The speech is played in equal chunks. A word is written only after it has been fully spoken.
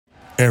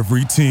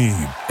Every team,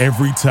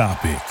 every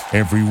topic,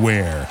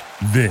 everywhere.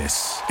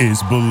 This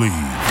is Believe.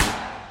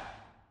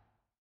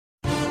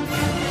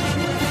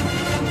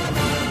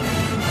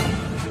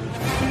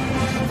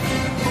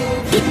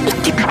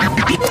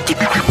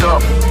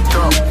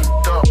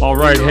 All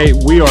right, hey,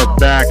 we are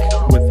back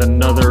with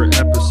another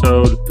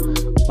episode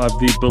of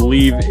the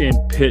Believe in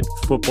Pitt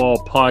Football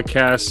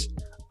podcast.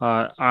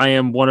 I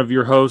am one of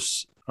your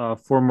hosts,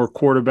 former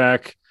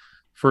quarterback,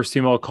 first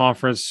team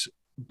all-conference,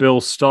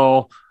 Bill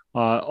Stahl.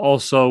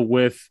 Also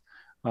with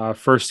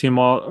first team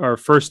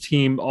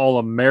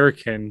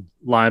All-American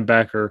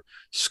linebacker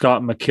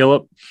Scott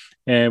McKillop,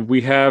 and we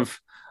have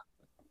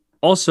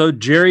also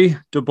Jerry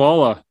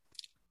DeBala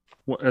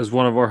as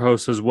one of our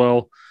hosts as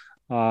well.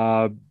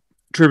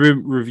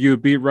 Tribune Review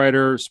beat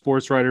writer,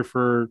 sports writer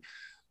for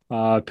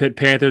Pitt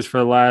Panthers for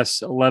the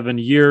last 11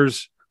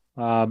 years.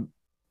 How's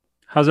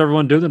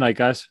everyone doing tonight,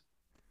 guys?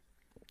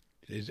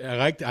 I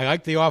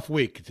like the off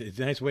week. It's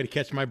a nice way to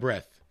catch my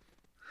breath.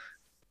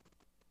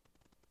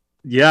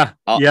 Yeah,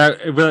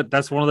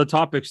 that's one of the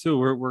topics too.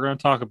 We're going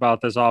to talk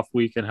about this off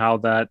week and how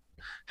that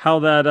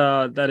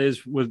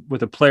is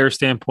with a player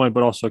standpoint,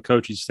 but also a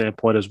coaching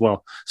standpoint as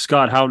well.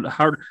 Scott,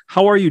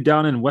 how are you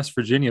down in West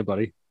Virginia,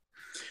 buddy?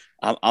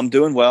 I'm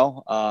doing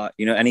well.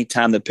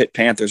 Anytime the Pitt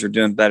Panthers are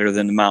doing better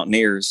than the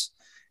Mountaineers,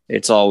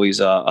 it's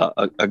always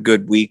a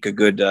good week, a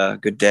good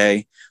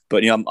day.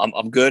 But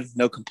I'm good,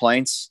 no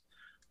complaints.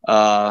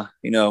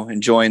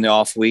 Enjoying the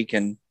off week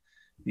and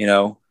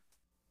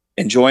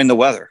enjoying the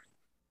weather.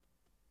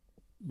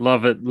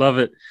 Love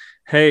it.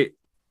 Hey,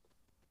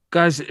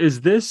 guys, is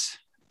this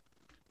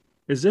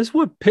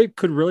what Pitt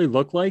could really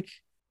look like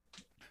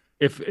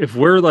if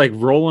we're like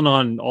rolling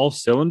on all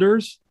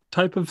cylinders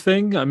type of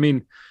thing? I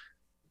mean,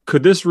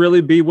 could this really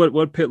be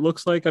what Pitt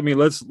looks like? I mean,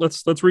 let's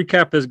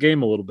recap this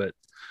game a little bit.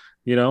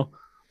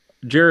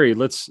 Jerry,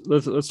 let's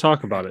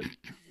talk about it.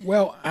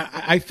 Well,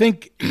 I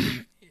think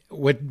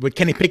what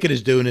Kenny Pickett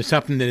is doing is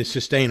something that is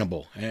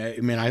sustainable.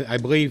 I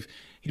believe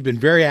he's been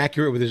very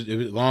accurate with his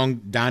long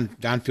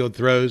downfield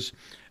throws.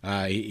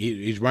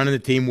 He's running the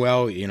team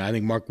well. I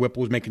think Mark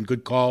Whipple is making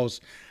good calls.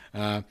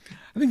 I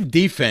think the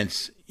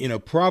defense,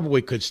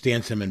 probably could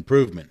stand some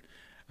improvement.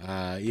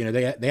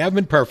 They haven't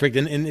been perfect,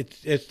 and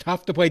it's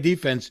tough to play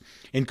defense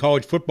in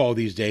college football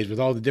these days with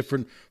all the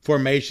different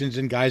formations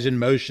and guys in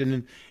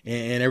motion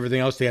and everything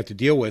else they have to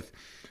deal with.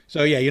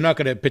 So, yeah, you're not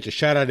going to pitch a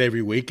shutout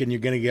every week, and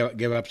you're going to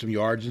give up some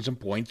yards and some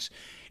points,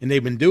 and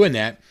they've been doing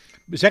that.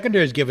 The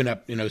secondary has given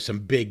up, some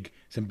big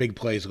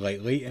plays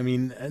lately. I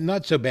mean,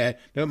 not so bad,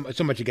 not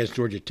so much against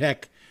Georgia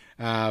Tech,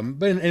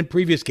 but in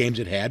previous games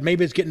it had.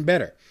 Maybe it's getting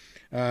better.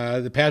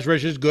 The pass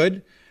rush is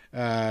good,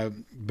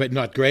 but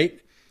not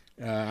great.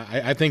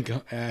 I think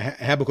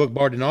Habakkuk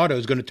Bardonado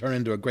is going to turn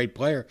into a great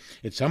player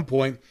at some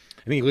point.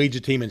 I think he leads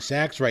the team in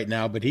sacks right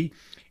now, but he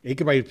could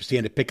probably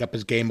stand to pick up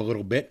his game a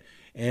little bit.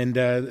 And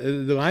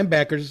the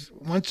linebackers,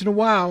 once in a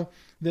while,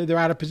 they're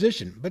out of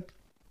position. But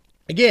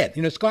again,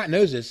 Scott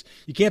knows this.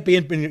 You can't be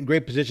in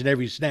great position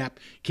every snap.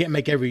 You can't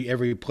make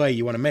every play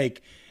you want to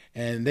make.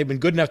 And they've been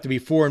good enough to be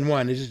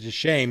 4-1. It's just a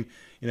shame,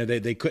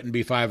 they couldn't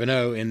be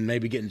 5-0 and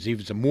maybe getting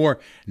even some more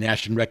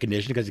national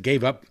recognition because they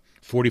gave up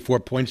 44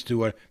 points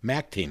to a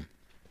MAC team.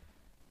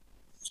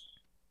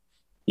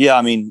 Yeah,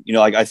 I mean,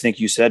 I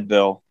think you said,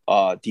 Bill,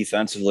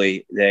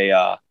 defensively, they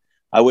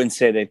I wouldn't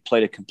say they've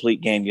played a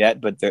complete game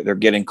yet, but they're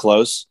getting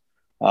close.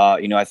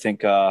 I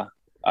think I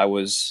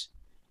was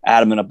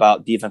adamant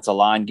about defensive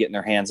line getting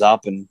their hands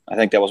up, and I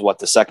think that was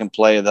the second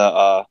play of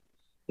the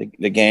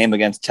game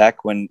against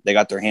Tech when they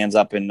got their hands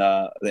up in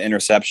the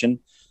interception.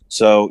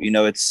 So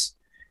it's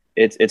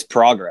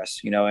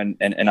progress,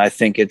 and I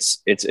think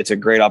it's a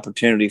great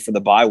opportunity for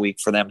the bye week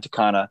for them to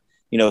kind of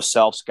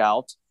self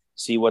scout,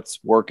 see what's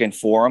working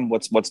for them,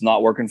 what's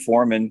not working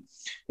for them, and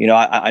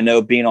I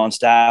know being on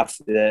staff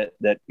that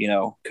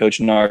Coach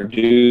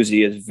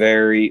Narduzzi is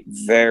very,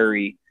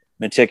 very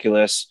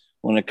meticulous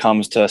when it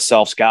comes to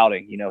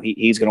self-scouting.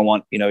 He's going to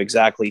want,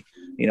 exactly,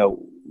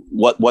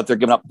 what they're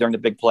giving up during the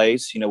big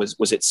plays.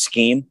 Was it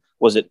scheme?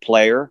 Was it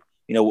player?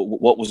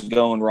 What was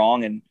going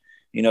wrong? And,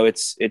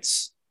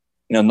 it's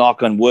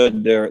knock on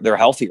wood, they're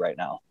healthy right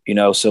now,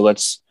 so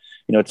it's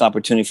an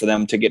opportunity for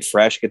them to get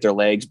fresh, get their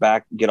legs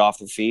back, get off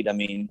their feet. I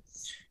mean,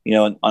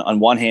 on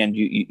one hand,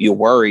 you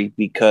worry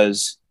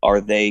because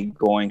are they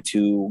going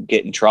to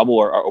get in trouble,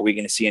 or are we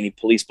going to see any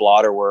police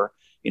blotter where,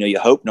 you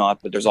hope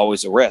not, but there's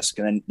always a risk.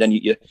 And then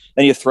you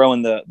throw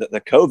in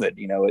the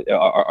COVID,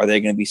 are they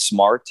going to be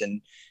smart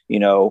and,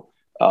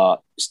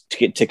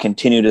 to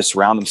continue to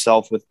surround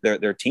themselves with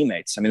their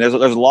teammates? I mean, there's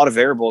a lot of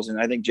variables.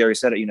 And I think Jerry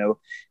said it,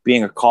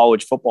 being a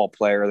college football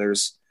player,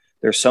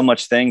 there's so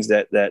much things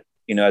that,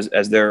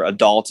 as they're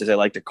adults, as they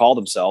like to call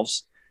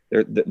themselves,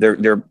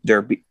 they're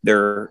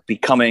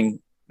becoming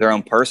their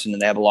own person,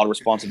 and they have a lot of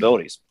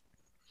responsibilities.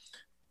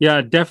 Yeah,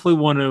 I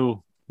definitely want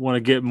to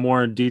get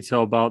more in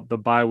detail about the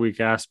bye week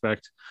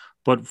aspect,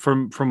 but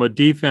from a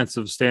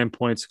defensive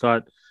standpoint,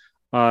 Scott,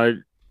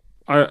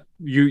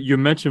 you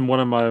mentioned one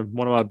of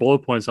my bullet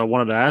points I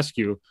wanted to ask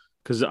you.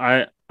 because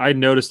I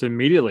noticed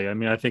immediately. I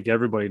mean, I think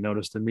everybody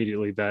noticed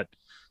immediately that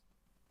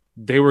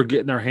they were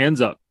getting their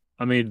hands up.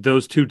 I mean,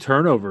 those 2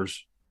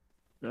 turnovers,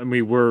 I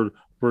mean, were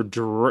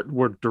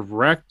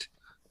direct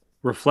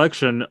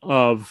reflection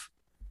of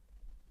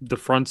the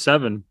front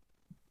 7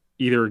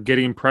 either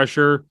getting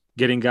pressure,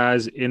 getting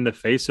guys in the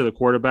face of the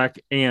quarterback,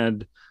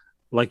 and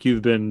like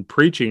you've been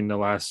preaching the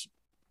last,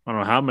 I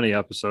don't know how many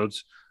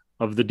episodes,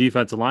 of the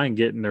defensive line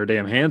getting their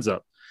damn hands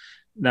up.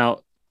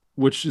 Now,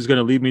 which is going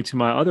to lead me to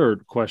my other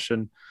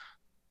question.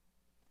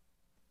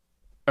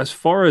 As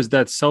far as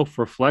that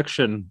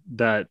self-reflection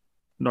that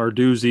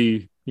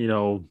Narduzzi,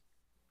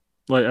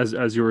 like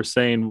as you were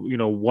saying,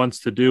 wants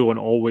to do and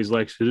always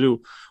likes to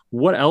do,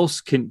 what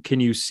else can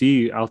you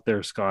see out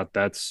there, Scott,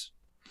 that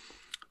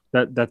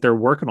they're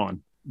working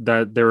on,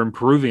 that they're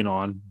improving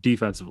on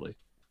defensively?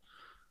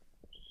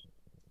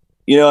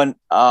 And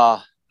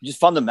just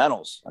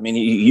fundamentals. I mean,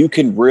 you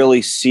can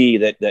really see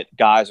that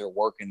guys are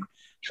working,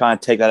 trying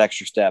to take that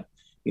extra step,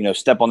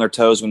 step on their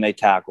toes when they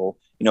tackle,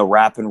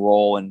 wrap and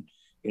roll. And,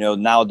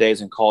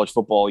 nowadays in college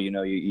football,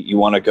 you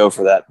want to go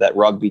for that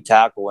rugby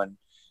tackle, and,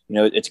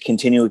 it's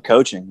continually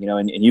coaching,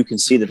 and you can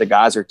see that the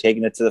guys are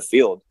taking it to the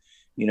field.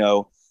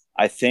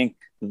 I think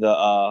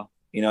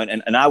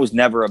and I was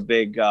never a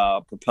big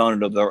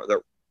proponent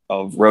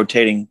of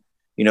rotating,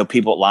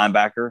 people at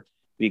linebacker,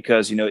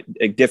 because,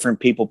 different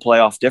people play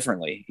off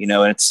differently, and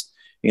it's,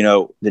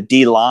 the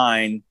D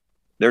line,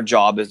 their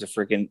job is to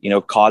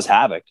freaking, cause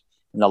havoc.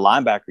 And the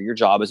linebacker, your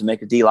job is to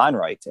make the D line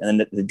right. And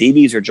then the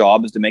DB's, your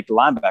job is to make the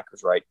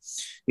linebackers right.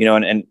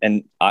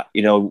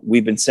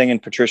 We've been singing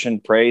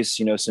patrician praise,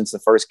 since the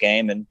first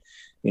game. And,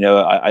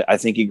 I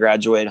think he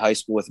graduated high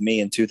school with me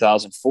in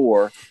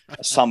 2004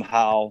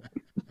 somehow.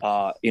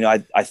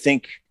 I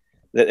think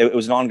that it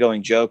was an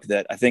ongoing joke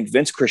that I think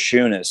Vince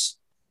Krishunas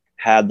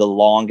had the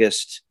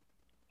longest.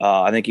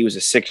 I think he was a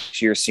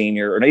 6-year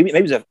senior, or maybe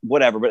it was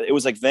whatever, but it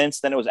was like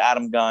Vince, then it was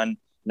Adam Gunn.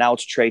 Now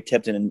it's Trey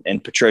Tipton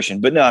and patrician.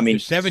 But no, I mean,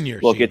 7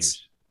 years. Look, seniors.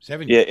 it's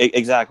 7 years. Yeah,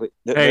 exactly.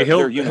 Hey,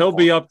 he'll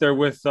be up there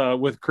with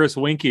Chris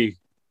Winkie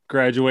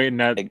graduating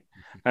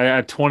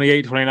at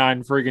 28,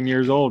 29 freaking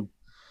years old.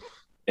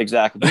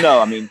 Exactly. But no,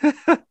 I mean,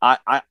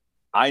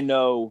 I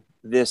know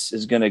this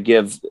is going to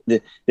give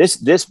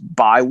this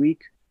bye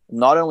week.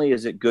 Not only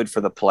is it good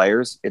for the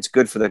players, it's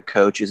good for the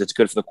coaches. It's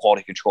good for the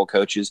quality control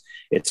coaches.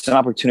 It's an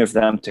opportunity for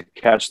them to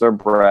catch their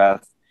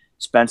breath,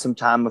 spend some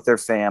time with their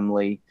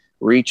family,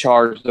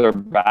 recharge their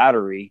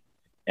battery.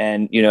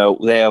 And,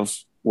 they have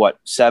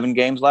 7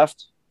 games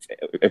left,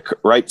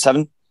 right?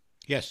 7?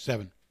 Yes,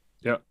 7.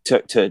 Yeah.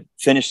 To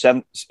finish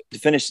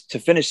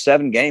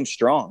 7 games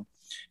strong,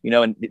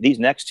 and these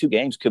next 2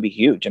 games could be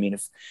huge. I mean,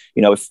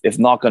 if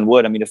knock on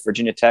wood, I mean, if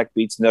Virginia Tech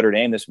beats Notre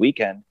Dame this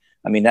weekend,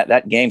 I mean,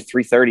 that game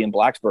 3:30 in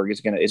Blacksburg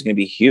is going to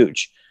be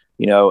huge,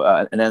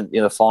 and then,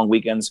 the following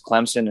weekends,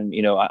 Clemson. And,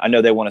 I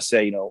know they want to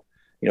say,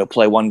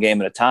 play one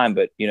game at a time,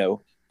 but,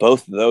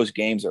 both of those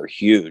games are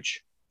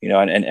huge,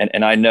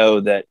 and I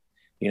know that,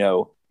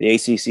 the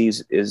ACC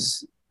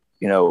is,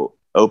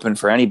 open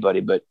for anybody,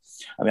 but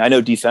I mean, I know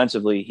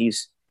defensively,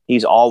 he's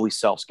always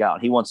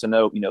self-scout. He wants to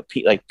know,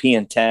 P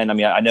and 10. I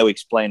mean, I know he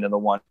explained in the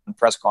one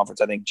press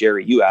conference. I think,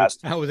 Jerry, you asked.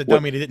 I was a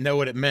dummy that didn't know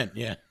what it meant.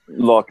 Yeah.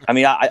 Look, I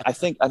mean, I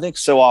think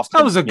so often.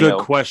 That was a good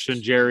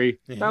question, Jerry.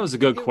 Yeah. That was a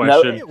good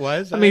question. No, it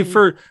was. I mean,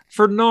 for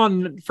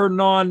non,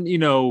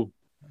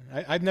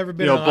 I've never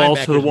been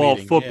balls to the wall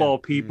meeting. football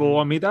people. Mm-hmm.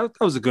 I mean, that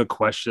was a good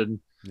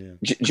question. Yeah.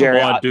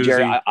 Jerry,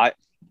 Jerry,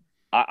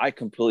 I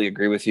completely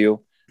agree with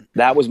you.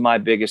 That was my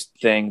biggest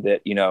thing,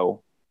 that,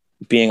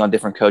 being on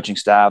different coaching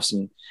staffs,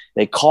 and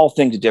they call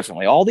things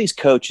differently. All these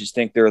coaches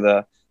think they're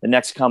the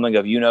next coming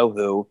of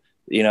who,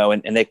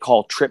 and they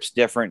call trips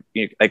different.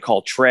 They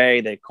call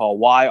Trey, they call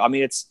Y. I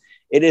mean,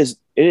 it is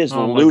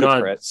oh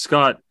ludicrous. My God.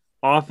 Scott,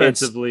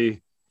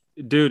 offensively,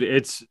 dude,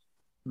 it's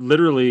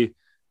literally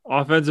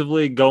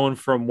offensively going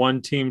from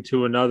one team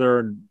to another.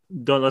 And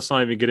let's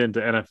not even get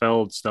into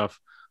NFL stuff.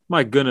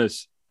 My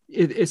goodness,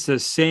 it's the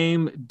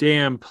same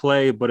damn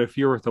play, but if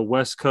you're with a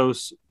West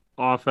Coast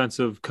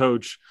offensive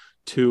coach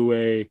to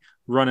a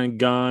run and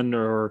gun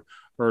or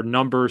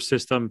number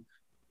system,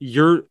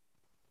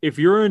 if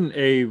you're in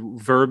a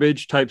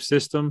verbiage type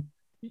system,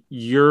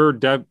 your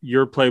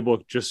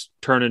playbook just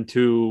turn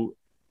into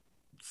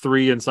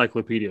 3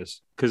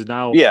 encyclopedias, because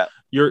now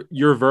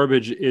your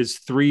verbiage is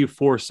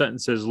 3-4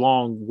 sentences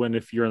long, when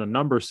if you're in a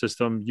number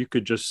system, you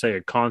could just say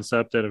a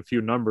concept and a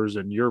few numbers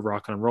and you're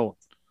rocking and rolling.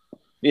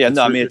 Yeah,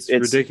 no, I mean, it's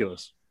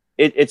ridiculous.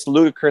 It's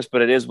ludicrous,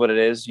 but it is what it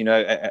is.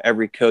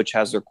 Every coach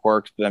has their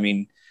quirks, but I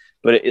mean,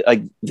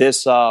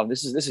 this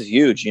is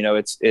huge.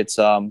 I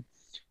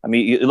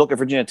mean, you look at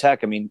Virginia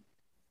Tech. I mean,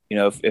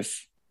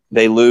 if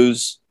they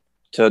lose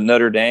to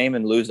Notre Dame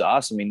and lose to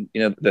us, I mean,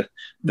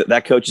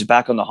 that coach is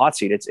back on the hot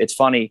seat. It's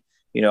funny.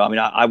 I mean,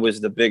 I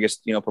was the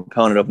biggest,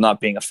 proponent of not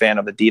being a fan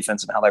of the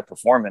defense and how they're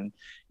performing,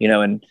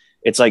 and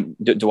it's like,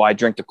 do I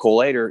drink the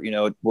Kool-Aid,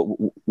 or,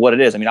 what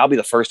it is? I mean, I'll be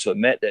the first to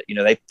admit that,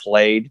 they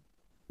played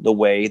the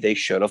way they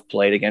should have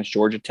played against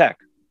Georgia Tech.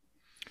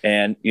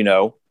 And,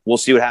 we'll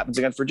see what happens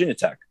against Virginia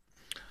Tech.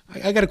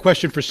 I got a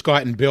question for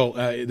Scott and Bill.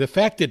 The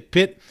fact that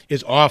Pitt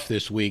is off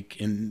this week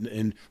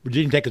and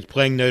Virginia Tech is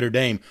playing Notre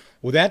Dame,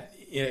 will that,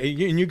 and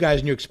you guys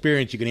in your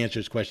experience, you can answer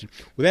this question,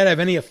 will that have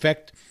any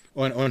effect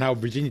on how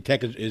Virginia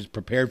Tech is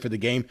prepared for the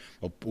game?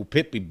 Will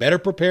Pitt be better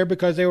prepared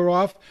because they were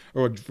off,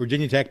 or would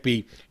Virginia Tech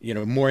be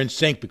more in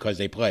sync because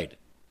they played?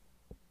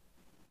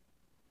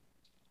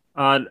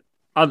 I'll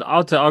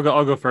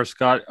go first,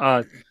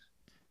 Scott.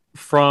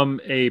 From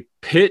a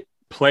Pitt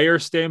player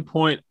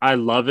standpoint, I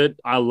love it.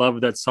 I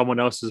love that someone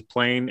else is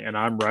playing and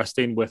I'm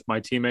resting with my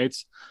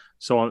teammates.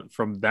 So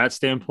from that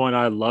standpoint,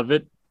 I love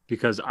it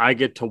because I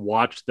get to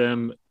watch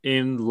them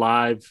in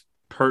live.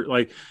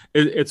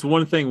 It's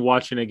one thing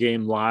watching a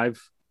game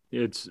live.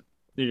 It's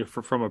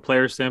from a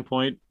player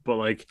standpoint, but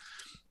like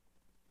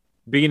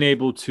being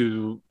able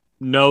to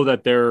know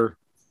that they're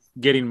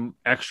getting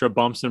extra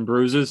bumps and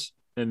bruises,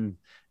 and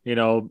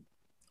I'm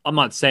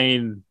not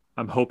saying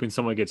I'm hoping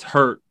someone gets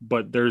hurt,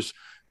 but there's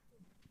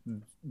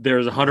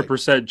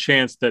 100%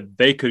 chance that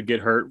they could get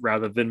hurt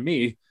rather than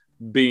me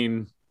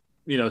being,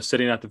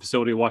 sitting at the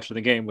facility watching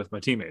the game with my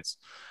teammates.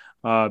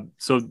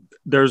 So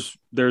there's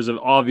an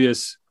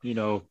obvious,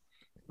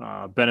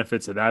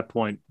 benefits at that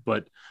point.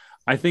 But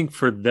I think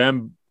for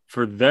them,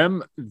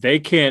 they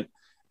can't.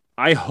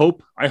 I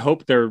hope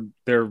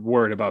they're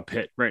worried about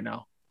Pitt right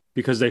now,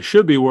 because they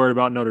should be worried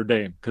about Notre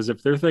Dame. Because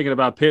if they're thinking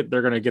about Pitt,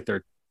 they're going to get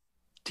their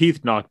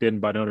teeth knocked in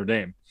by Notre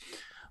Dame.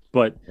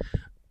 But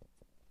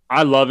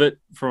I love it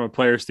from a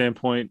player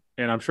standpoint,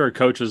 and I'm sure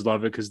coaches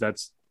love it because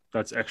that's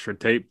extra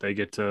tape they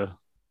get to,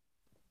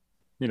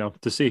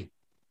 to see.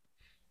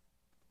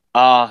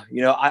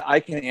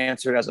 I can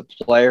answer it as a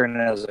player and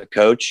as a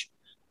coach.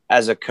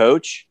 As a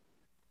coach,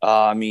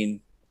 the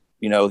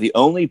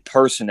only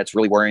person that's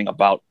really worrying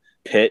about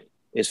Pitt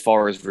as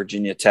far as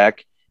Virginia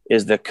Tech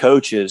is the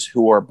coaches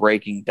who are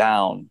breaking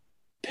down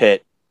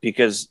Pitt,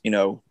 because,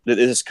 this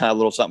is kind of a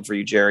little something for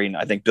you, Jerry, and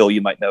I think, Bill,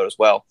 you might know as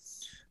well.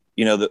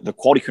 The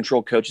quality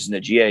control coaches and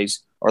the GAs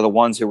are the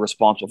ones who are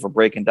responsible for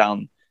breaking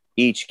down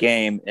each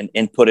game and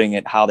inputting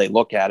it how they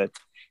look at it.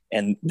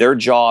 And their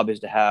job is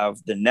to have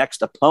the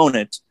next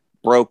opponent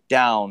broke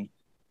down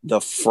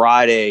the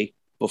Friday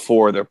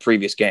before their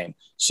previous game.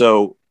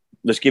 So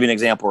let's give you an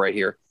example right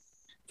here.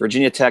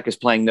 Virginia Tech is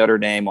playing Notre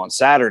Dame on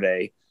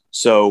Saturday.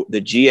 So the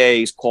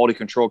GAs, quality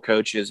control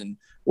coaches, and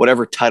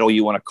whatever title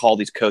you want to call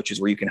these coaches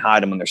where you can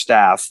hide them on their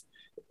staff,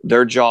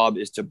 their job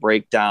is to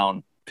break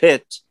down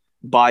Pitt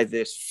by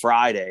this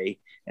Friday.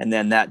 And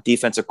then that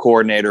defensive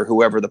coordinator,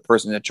 whoever the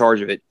person in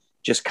charge of it,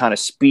 just kind of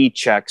speed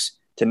checks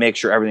to make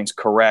sure everything's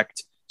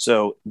correct.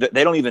 So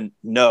they don't even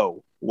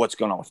know what's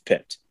going on with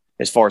Pitt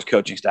as far as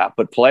coaching staff.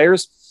 But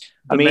players,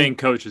 the main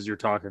coaches you're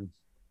talking.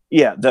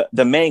 Yeah,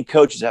 the main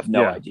coaches have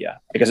no idea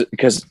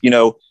because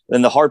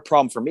then the hard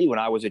problem for me when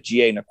I was a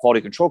GA and a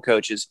quality control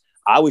coach is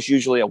I was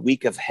usually a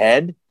week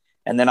ahead,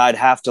 and then I'd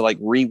have to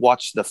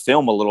rewatch the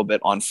film a little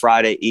bit on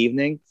Friday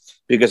evening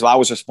because I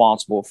was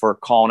responsible for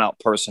calling out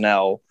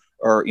personnel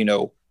or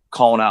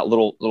calling out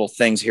little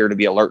things here to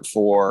be alert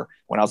for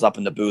when I was up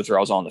in the booth or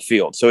I was on the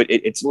field. So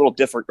it's a little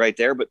different right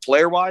there. But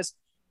player wise,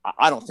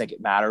 I don't think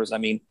it matters. I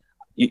mean,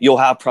 you'll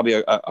have probably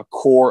a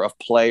core of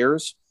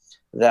players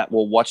that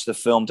will watch the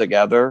film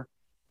together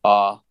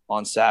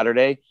on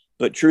Saturday.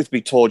 But truth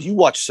be told, you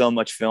watch so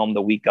much film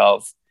the week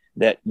of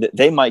that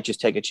they might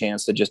just take a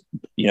chance to just,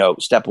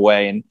 step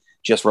away and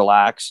just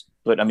relax.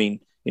 But I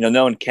mean,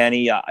 knowing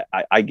Kenny,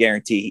 I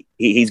guarantee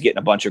he's getting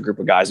a bunch of group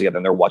of guys together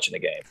and they're watching the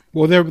game.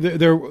 Well,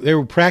 they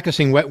were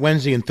practicing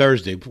Wednesday and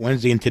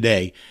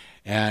today,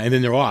 and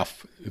then they're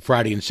off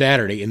Friday and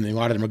Saturday, and a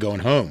lot of them are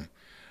going home.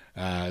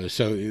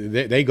 So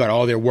they got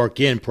all their work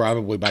in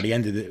probably by the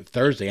end of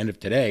Thursday, end of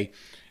today,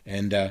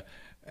 and then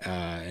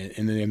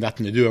they have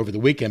nothing to do over the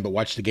weekend but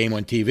watch the game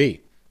on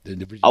TV.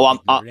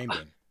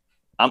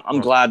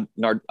 I'm glad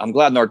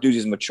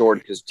Narduzzi's matured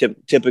because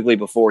typically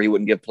before he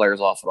wouldn't give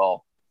players off at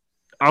all.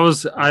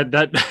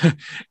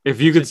 If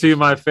you could see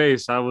my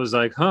face, I was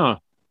like, huh,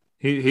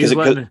 he's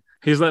letting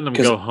them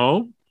go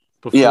home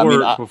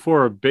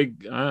before a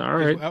big. All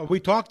right. We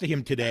talked to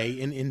him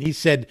today, and he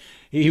said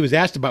he was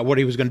asked about what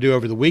he was going to do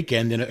over the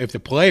weekend and if the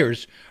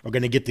players are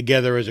going to get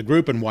together as a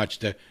group and watch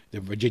the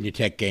Virginia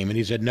Tech game. And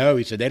he said no.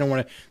 He said they don't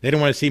want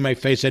to see my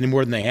face any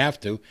more than they have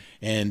to.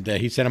 And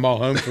he sent them all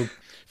home for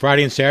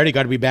Friday and Saturday.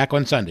 Got to be back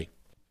on Sunday.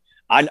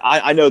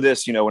 I know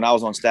this, when I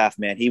was on staff,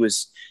 man, he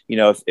was,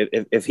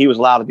 if he was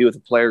allowed to be with the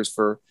players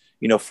for,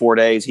 4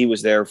 days, he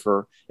was there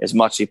for as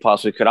much as he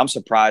possibly could. I'm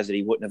surprised that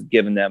he wouldn't have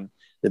given them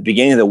the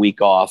beginning of the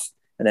week off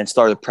and then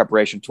started the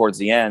preparation towards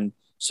the end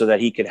so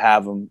that he could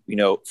have them,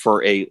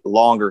 for a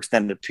longer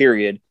extended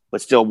period,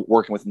 but still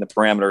working within the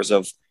parameters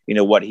of,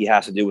 what he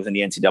has to do within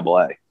the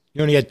NCAA.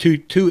 He only had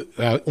two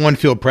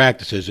on-field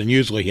practices, and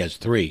usually he has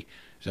 3.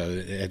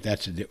 So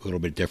that's a little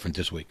bit different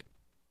this week.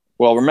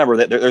 Well, remember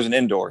that there's an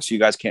indoor, so you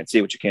guys can't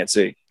see what you can't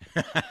see.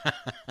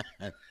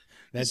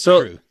 That's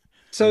true.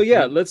 So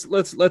yeah,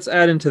 let's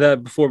add into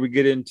that before we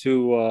get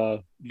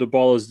into the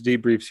Ballers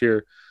debriefs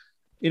here.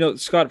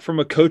 Scott, from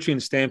a coaching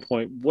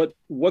standpoint,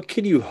 what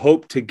can you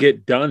hope to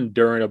get done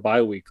during a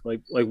bye week?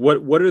 Like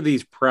what are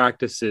these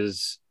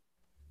practices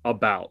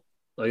about?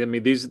 Like, I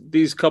mean,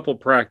 these couple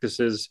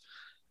practices,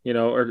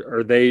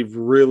 are they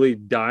really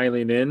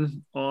dialing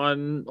in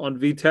on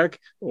VTech,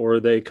 or are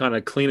they kind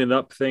of cleaning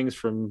up things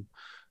from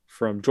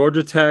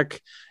Georgia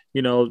Tech?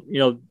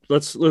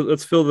 Let's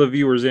fill the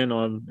viewers in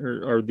on,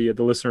 or the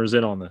listeners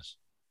in on this.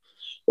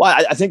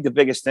 Well, I think the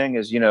biggest thing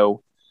is,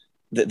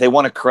 they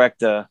want to correct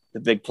the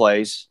big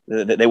plays.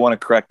 They want to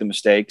correct the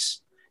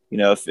mistakes.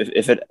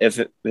 If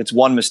it's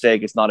one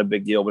mistake, it's not a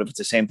big deal. But if it's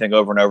the same thing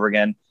over and over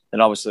again,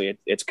 then obviously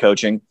it's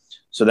coaching.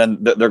 So then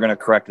they're going to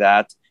correct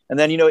that. And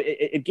then,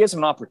 it gives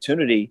them an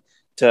opportunity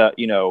to,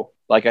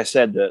 like I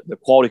said, the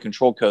quality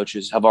control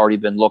coaches have already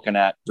been looking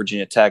at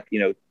Virginia Tech,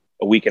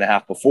 a week and a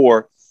half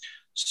before.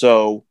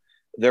 So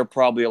they're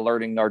probably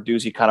alerting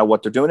Narduzzi kind of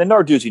what they're doing. And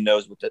Narduzzi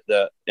knows what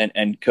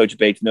and Coach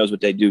Bates knows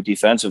what they do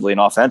defensively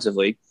and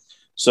offensively.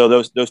 So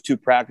those two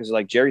practices,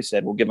 like Jerry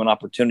said, will give an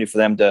opportunity for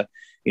them to,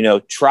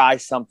 try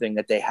something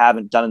that they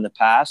haven't done in the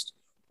past.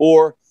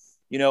 Or,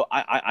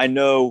 I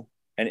know,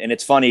 and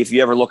it's funny, if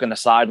you ever look on the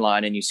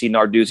sideline and you see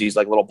Narduzzi's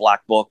like little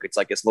black book, it's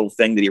like this little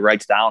thing that he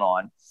writes down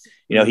on.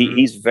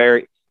 He's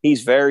very,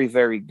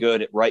 very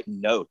good at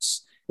writing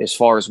notes as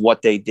far as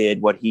what they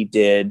did, what he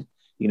did,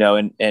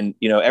 and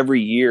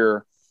every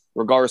year,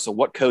 regardless of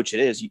what coach it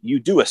is, you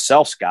do a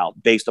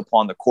self-scout based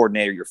upon the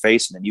coordinator you're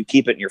facing, and you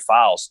keep it in your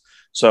files.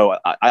 So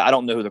I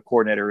don't know who the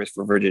coordinator is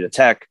for Virginia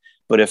Tech,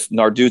 but if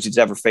Narduzzi's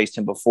ever faced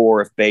him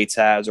before, if Bates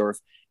has, or if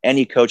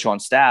any coach on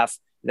staff,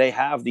 they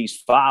have these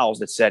files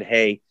that said,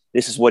 hey,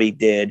 this is what he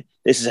did.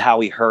 This is how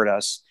he hurt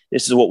us.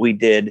 This is what we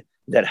did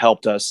that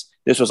helped us.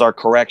 This was our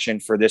correction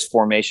for this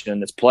formation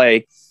and this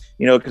play,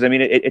 because I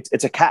mean,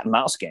 it's a cat and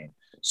mouse game.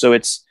 So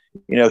it's,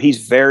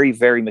 he's very,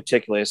 very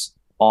meticulous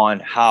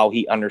on how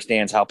he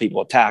understands how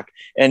people attack.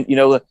 And,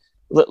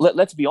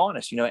 let's be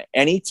honest,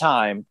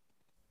 anytime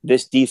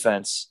this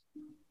defense,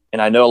 and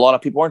I know a lot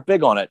of people aren't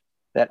big on it,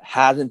 that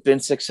hasn't been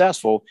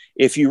successful,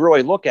 if you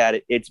really look at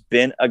it, it's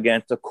been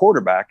against a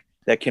quarterback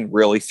that can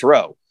really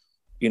throw.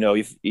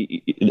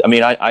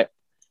 I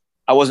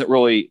wasn't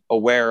really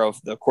aware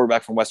of the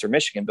quarterback from Western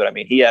Michigan, but I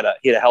mean, he had a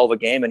hell of a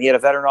game, and he had a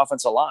veteran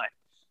offensive line.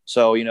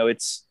 So,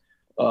 it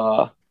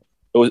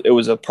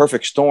was a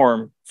perfect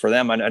storm for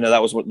them. I know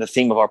that was the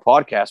theme of our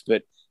podcast,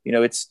 but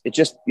it's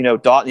just,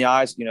 dotting the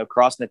I's,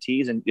 crossing the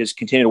T's, and just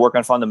continue to work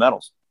on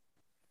fundamentals.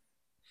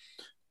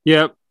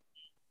 Yeah.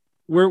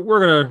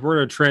 We're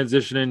gonna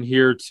transition in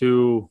here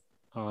to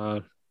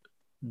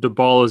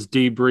DeBala's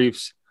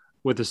debriefs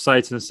with the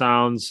sights and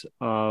sounds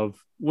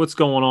of what's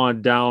going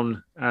on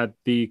down at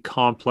the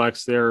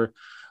complex there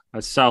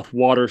at South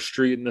Water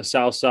Street in the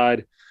South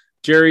Side.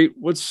 Jerry,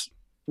 what's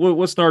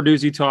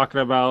Narduzzi talking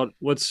about?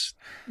 What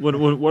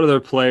are their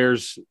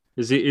players?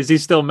 Is he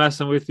still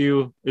messing with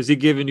you? Is he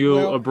giving you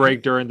a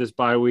break during this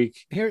bye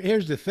week?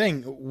 Here's the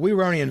thing: we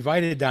were only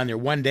invited down there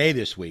one day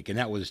this week, and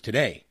that was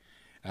today.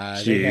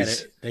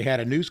 They had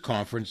a news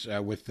conference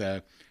with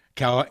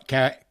Cal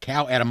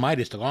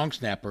Adamitis, the long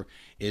snapper,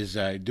 is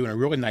doing a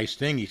really nice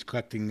thing. He's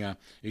collecting.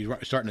 He's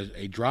starting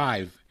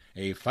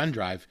a fund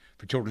drive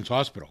for Children's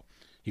Hospital.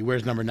 He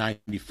wears number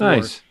 94.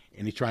 Nice.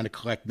 And he's trying to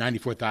collect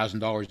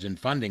 $94,000 in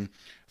funding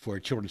for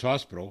Children's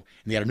Hospital.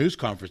 And they had a news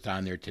conference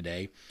down there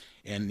today.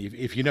 And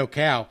if you know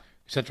Cal,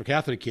 Central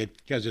Catholic kid,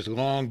 he has this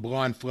long,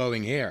 blonde,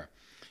 flowing hair.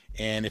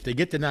 And if they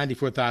get to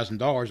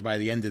 $94,000 by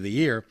the end of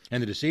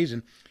the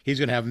season, he's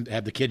going to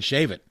have the kid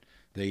shave it.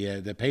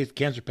 The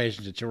cancer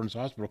patients at Children's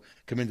Hospital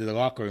come into the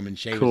locker room and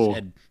shave his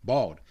head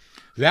bald.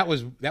 That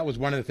was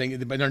one of the things.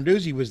 But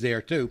Narduzzi was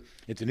there too.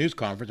 It's a news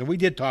conference, and we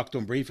did talk to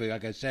him briefly.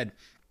 Like I said,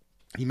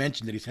 he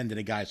mentioned that he's sending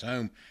the guys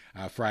home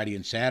Friday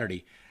and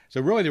Saturday. So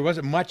really, there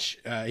wasn't much.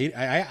 I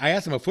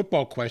asked him a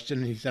football question,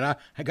 and he said,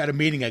 "I got a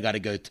meeting I got to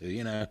go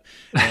to."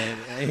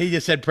 And he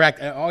just said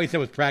all he said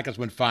was practice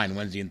went fine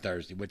Wednesday and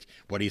Thursday, which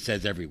what he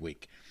says every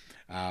week.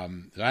 So I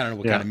don't know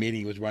what kind of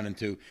meeting he was running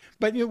to.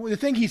 But the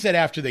thing he said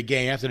after the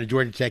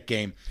Georgia Tech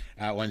game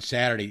on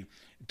Saturday,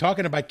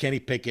 talking about Kenny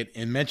Pickett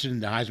and mentioning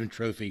the Heisman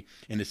Trophy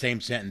in the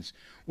same sentence,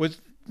 was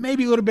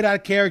maybe a little bit out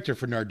of character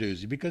for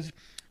Narduzzi, because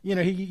he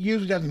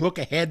usually doesn't look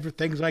ahead for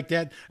things like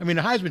that. I mean,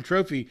 the Heisman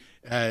Trophy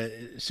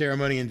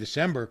ceremony in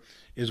December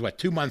is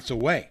 2 months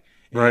away.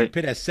 Right. And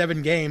Pitt has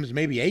 7 games,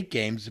 maybe 8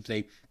 games if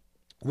they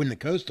win the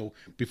Coastal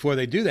before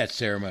they do that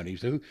ceremony.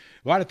 So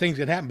a lot of things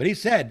can happen. But he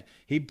said,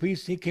 he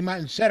came out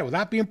and said it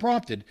without being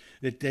prompted,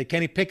 that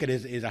Kenny Pickett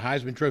is a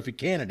Heisman Trophy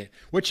candidate,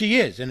 which he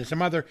is. And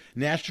some other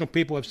national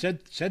people have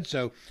said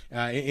so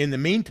in the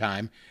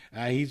meantime.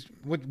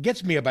 What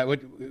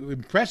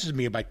impresses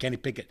me about Kenny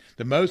Pickett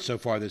the most so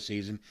far this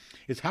season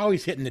is how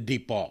he's hitting the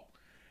deep ball.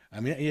 I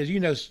mean, as you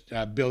know,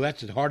 Bill,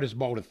 that's the hardest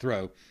ball to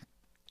throw.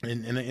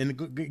 And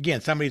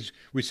again, some of these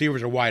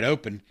receivers are wide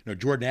open.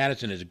 Jordan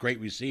Addison is a great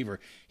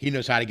receiver. He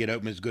knows how to get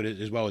open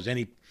as well as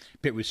any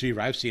Pitt receiver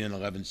I've seen in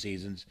 11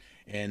 seasons.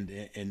 And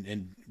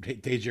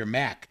Tazier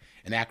Mack,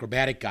 an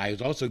acrobatic guy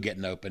who's also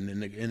getting open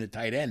in the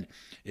tight end,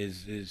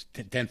 is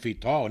 10 feet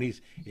tall, and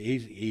he's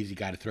easy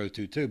guy to throw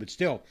to too. But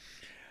still,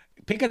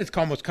 Pickett has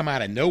almost come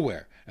out of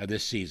nowhere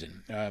this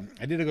season.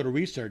 I did a little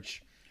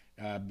research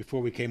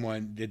before we came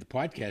on, did the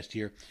podcast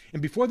here.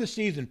 And before the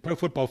season, Pro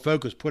Football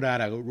Focus put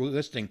out a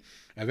listing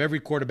of every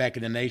quarterback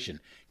in the nation.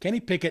 Kenny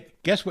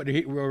Pickett, guess where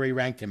he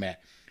ranked him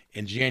at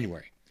in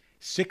January?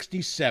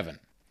 67.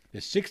 The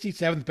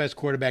 67th best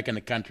quarterback in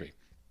the country.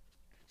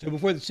 So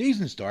before the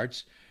season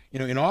starts,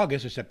 in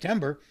August or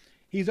September,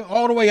 he's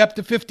all the way up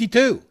to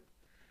 52.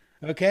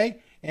 Okay?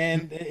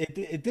 And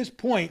at this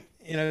point,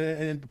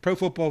 and Pro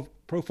Football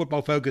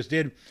Focus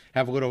did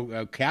have a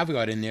little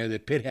caveat in there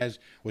that Pitt has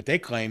what they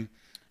claim,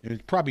 and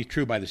it's probably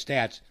true by the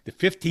stats, the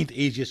 15th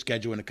easiest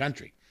schedule in the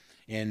country.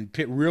 And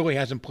Pitt really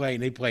hasn't played.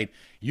 They played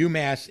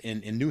UMass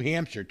and New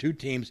Hampshire, two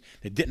teams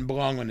that didn't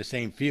belong on the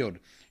same field,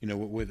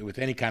 with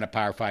any kind of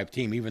Power 5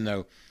 team, even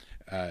though,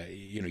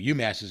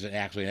 UMass is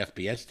actually an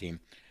FBS team.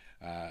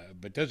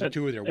 But those are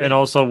two of their wins. And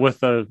also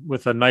with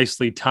a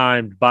nicely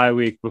timed bye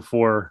week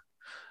before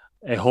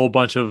a whole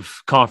bunch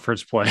of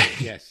conference play.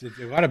 Yes,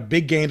 a lot of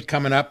big games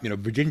coming up.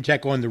 Virginia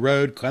Tech on the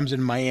road, Clemson,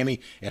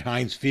 Miami at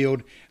Heinz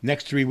Field.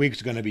 Next 3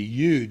 weeks are going to be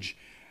huge.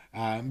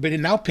 But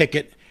now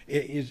Pickett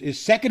is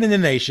second in the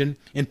nation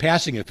in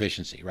passing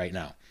efficiency right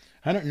now,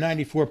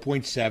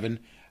 194.7.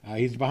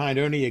 He's behind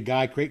only a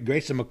guy,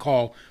 Grayson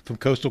McCall from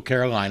Coastal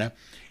Carolina,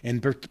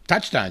 and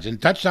touchdowns.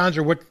 And touchdowns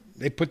are what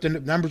they put the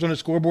numbers on the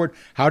scoreboard.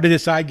 How to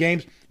decide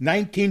games?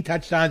 19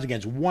 touchdowns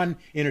against 1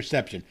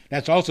 interception.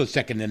 That's also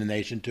second in the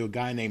nation to a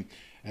guy named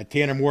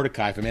Tanner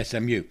Mordecai from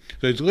SMU.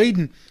 So he's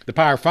leading the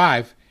Power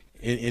 5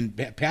 in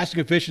passing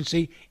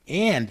efficiency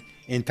and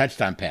in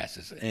touchdown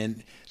passes.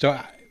 And so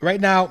right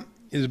now,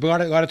 there's a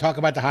lot of talk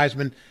about the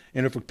Heisman,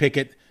 for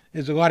Pickett.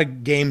 There's a lot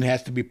of game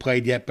has to be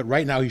played yet, but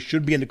right now he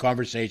should be in the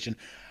conversation.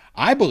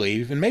 I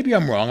believe, and maybe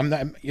I'm wrong. I'm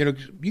not.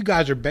 You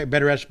guys are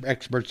better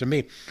experts than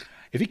me.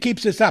 If he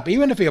keeps this up,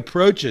 even if he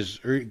approaches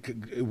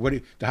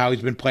how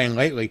he's been playing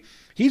lately,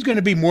 he's going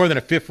to be more than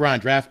a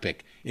 5th-round draft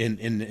pick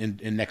in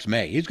next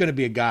May. He's going to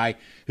be a guy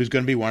who's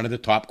going to be one of the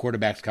top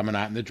quarterbacks coming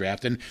out in the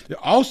draft. And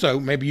also,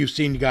 maybe you've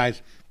seen, you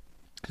guys,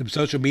 some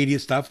social media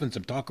stuff and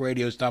some talk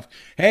radio stuff.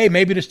 Hey,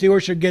 maybe the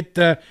Steelers should get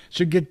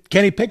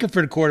Kenny Pickett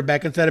for the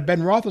quarterback instead of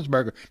Ben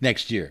Roethlisberger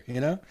next year.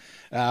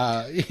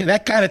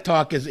 That kind of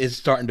talk is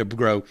starting to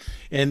grow.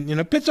 And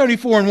Pitt's only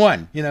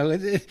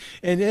 4-1.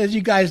 And as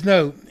you guys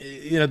know,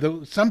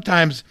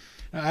 sometimes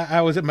I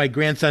was at my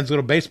grandson's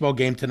little baseball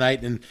game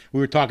tonight, and we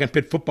were talking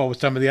Pitt football with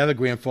some of the other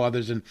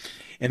grandfathers, and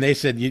they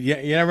said you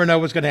never know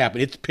what's going to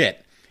happen. It's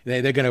Pitt.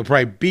 They're going to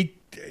probably beat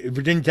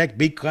Virginia Tech,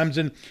 beat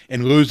Clemson,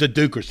 and lose a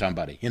Duke or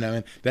somebody,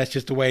 and that's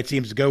just the way it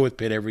seems to go with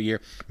Pitt every year.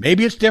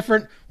 Maybe it's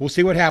different. We'll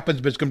see what happens,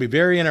 but it's going to be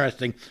very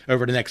interesting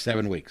over the next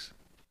 7 weeks.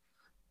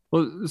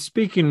 Well,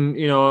 speaking,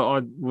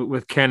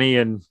 with Kenny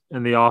and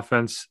the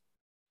offense,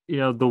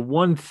 the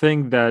one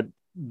thing that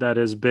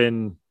has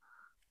been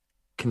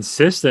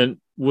consistent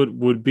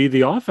would be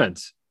the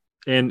offense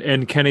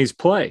and Kenny's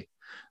play.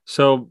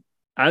 So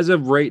as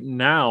of right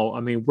now,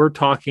 we're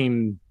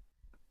talking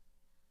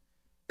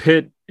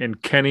Pitt and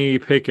Kenny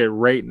Pickett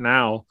right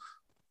now.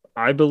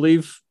 I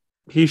believe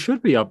he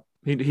should be up.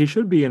 He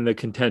should be in the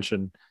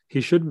contention.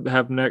 He should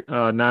have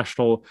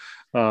national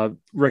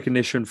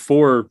recognition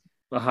for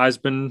a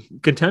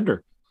Heisman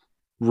contender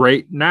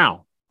right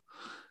now.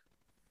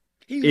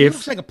 He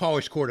looks like a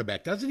polished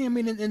quarterback, doesn't he? In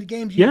the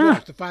games you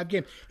watched, the 5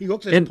 games, he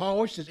looks as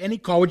polished as any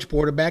college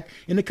quarterback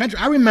in the country.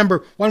 I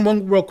remember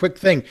one real quick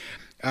thing.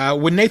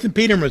 When Nathan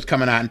Peterman was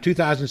coming out in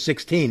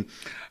 2016,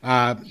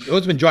 it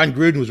was when John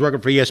Gruden was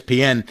working for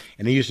ESPN,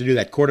 and he used to do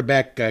that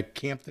quarterback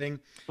camp thing.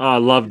 Oh, I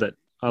loved it.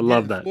 I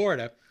love that.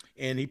 Florida,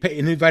 and he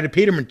invited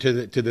Peterman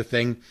to the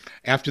thing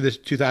after this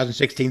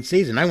 2016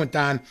 season. I went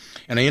down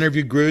and I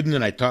interviewed Gruden,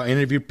 and I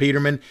interviewed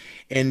Peterman,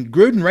 and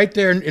Gruden right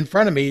there in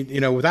front of me,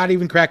 without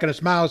even cracking a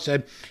smile,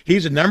 said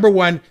he's the number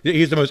one.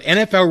 He's the most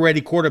NFL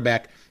ready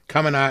quarterback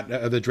coming out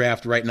of the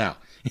draft right now.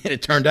 And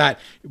it turned out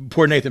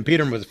poor Nathan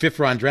Peterman was a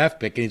 5th-round draft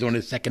pick, and he's on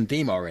his 2nd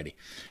team already.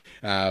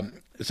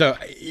 So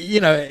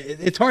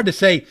it's hard to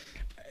say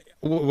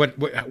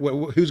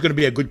who's going to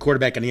be a good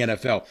quarterback in the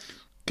NFL.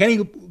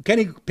 Kenny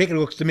Pickett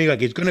looks to me like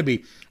he's going to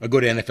be a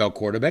good NFL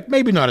quarterback.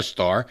 Maybe not a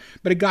star,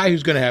 but a guy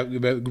who's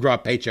going to draw a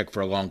paycheck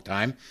for a long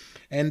time.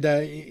 And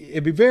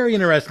it'd be very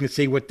interesting to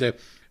see what the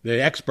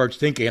experts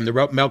think of him,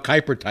 the Mel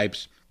Kiper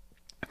types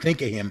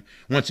think of him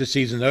once the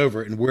season's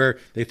over, and where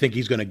they think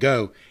he's going to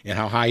go and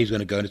how high he's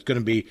going to go. And it's going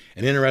to be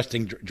an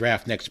interesting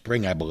draft next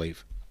spring, I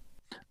believe.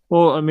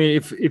 Well,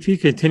 if he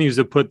continues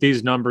to put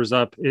these numbers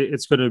up,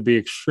 it's going to be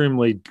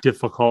extremely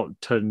difficult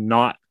to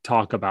not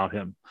talk about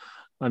him.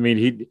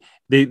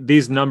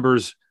 These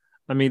numbers,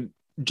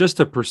 just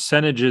the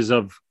percentages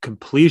of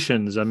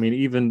completions.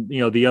 Even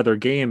the other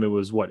game, it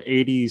was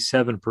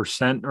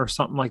 87% or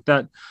something like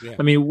that. Yeah.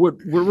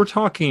 We're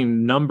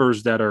talking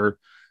numbers that are,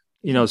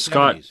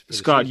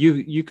 Scott,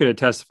 you could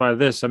testify to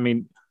this.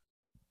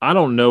 I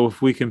don't know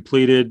if we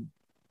completed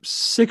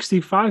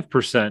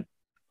 65%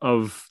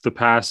 of the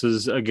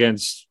passes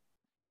against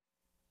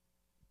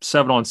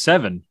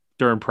 7-on-7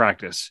 during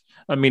practice.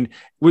 I mean,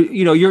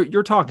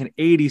 you're talking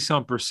 80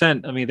 some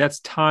percent. I mean, that's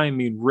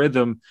timing,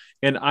 rhythm.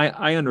 And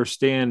I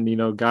understand,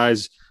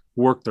 guys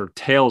work their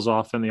tails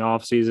off in the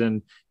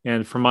offseason.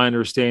 And from my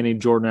understanding,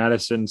 Jordan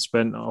Addison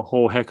spent a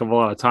whole heck of a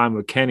lot of time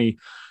with Kenny.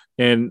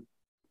 And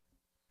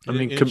I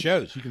mean, it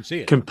shows. You can see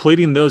it.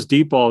 Completing those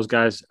deep balls,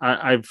 guys.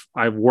 I've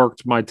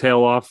worked my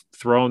tail off,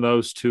 throwing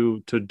those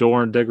to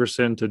Doran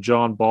Dickerson, to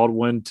John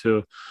Baldwin,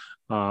 to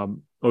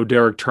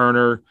O'Derrick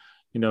Turner,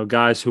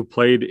 guys who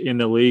played in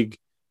the league,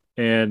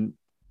 and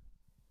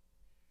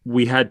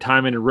we had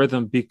time and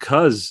rhythm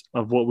because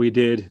of what we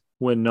did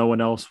when no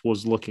one else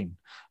was looking,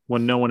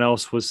 when no one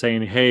else was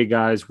saying, "Hey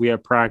guys, we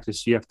have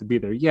practice. You have to be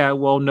there." Yeah,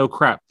 well, no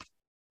crap.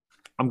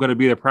 I'm going to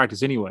be there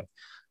practice anyway.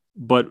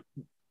 But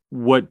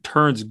what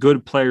turns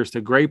good players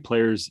to great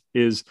players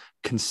is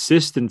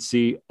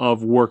consistency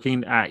of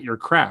working at your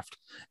craft.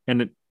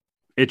 And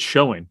it's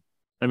showing.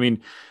 I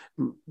mean,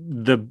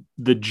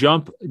 the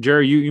jump,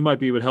 Jerry, you might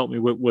be able to help me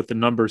with the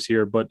numbers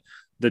here, but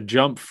the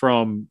jump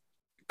from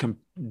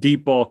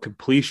deep ball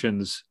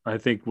completions, I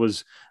think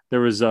there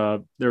was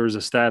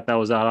a stat that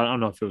was out. I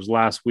don't know if it was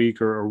last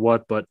week or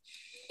what, but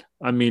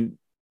I mean,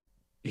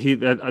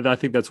 I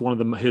think that's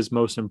one of his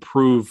most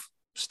improved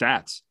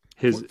stats.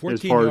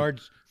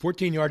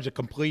 14 yards of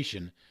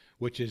completion,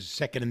 which is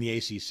second in the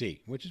ACC,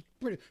 which is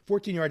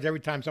 14 yards every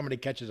time somebody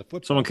catches a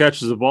football. Someone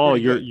catches the ball,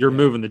 you're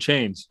moving the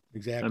chains.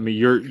 Exactly. I mean,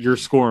 you're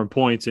scoring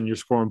points, and you're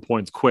scoring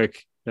points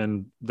quick,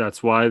 and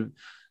that's why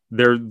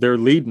they're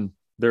leading.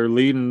 They're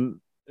leading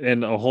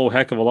in a whole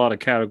heck of a lot of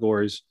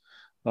categories.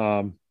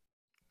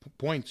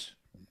 Points.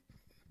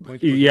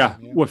 Yeah.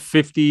 What,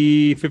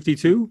 50,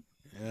 52?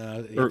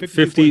 Or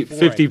 50,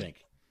 50. I think.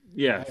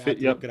 Yeah. I have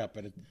to look it up,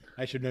 but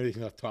I should know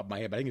anything off the top of my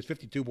head. But I think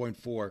it's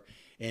 52.4.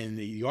 And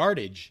the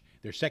yardage,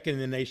 they're second in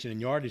the nation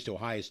in yardage to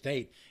Ohio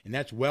State, and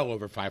that's well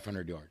over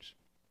 500 yards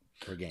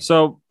per game.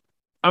 So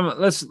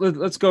let's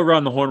go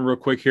around the horn real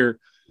quick here.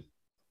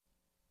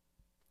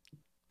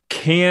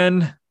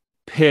 Can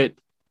Pitt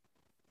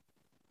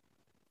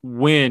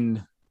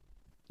win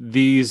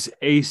these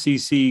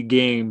ACC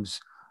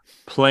games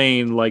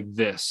playing like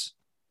this?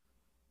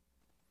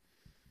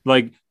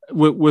 Like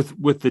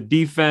with the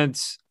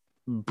defense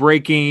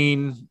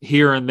breaking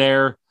here and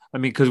there. I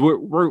mean, because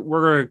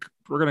we're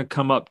gonna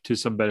come up to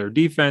some better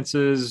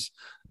defenses,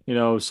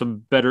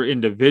 some better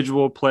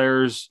individual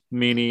players,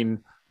 meaning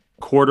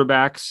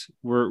quarterbacks.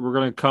 We're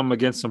gonna come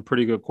against some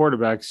pretty good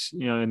quarterbacks,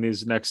 in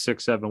these next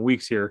 6-7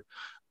 weeks here.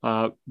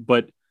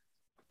 But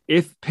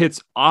if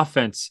Pitt's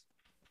offense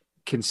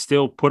can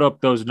still put up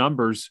those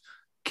numbers,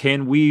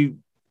 can we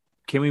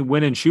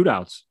win in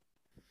shootouts?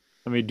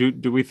 I mean,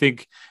 do we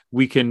think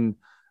we can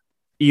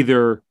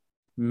either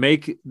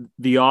make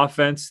the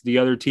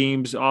other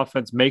team's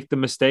offense make the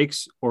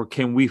mistakes, or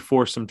can we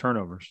force some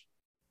turnovers?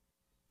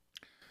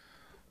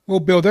 Well,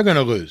 Bill, they're going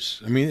to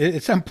lose. I mean,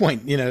 at some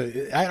point,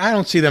 I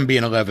don't see them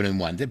being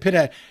 11-1.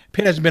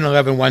 Pitt hasn't been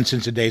 11-1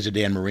 since the days of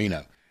Dan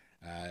Marino.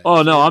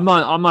 No, I'm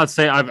not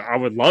saying I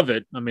would love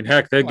it. I mean,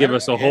 heck, they'd give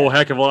us a whole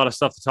heck of a lot of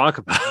stuff to talk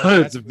about.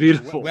 It's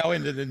beautiful. Well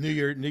into the New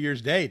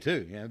Year's Day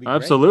too. Yeah,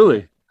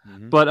 absolutely.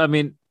 Mm-hmm. But I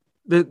mean,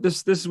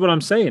 this is what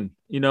I'm saying.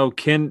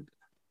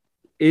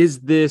 Is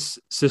this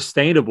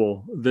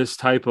sustainable, this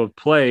type of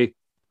play?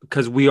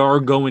 Because we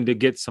are going to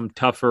get some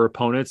tougher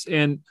opponents,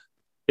 and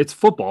it's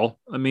football.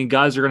 I mean,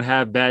 guys are going to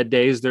have bad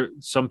days.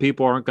 Some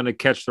people aren't going to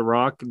catch the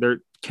rock.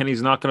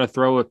 Kenny's not going to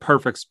throw a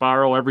perfect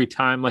spiral every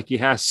time like he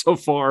has so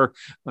far.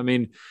 I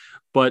mean,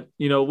 but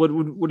what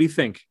do you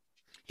think?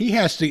 He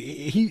has to.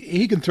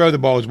 He can throw the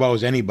ball as well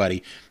as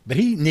anybody, but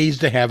he needs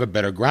to have a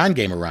better ground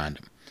game around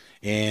him.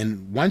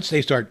 And once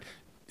they start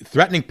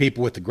threatening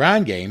people with the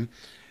ground game,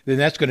 then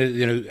that's going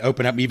to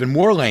open up even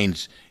more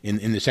lanes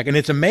in the second.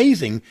 It's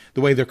amazing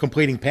the way they're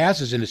completing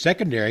passes in the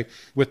secondary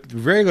with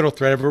very little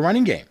threat of a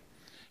running game.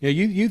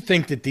 You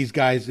think that these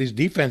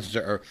defenses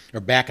are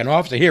backing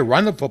off. So here,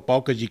 run the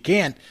football because you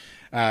can't.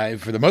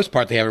 For the most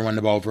part, they haven't run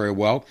the ball very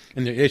well,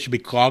 and they should be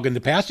clogging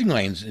the passing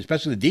lanes,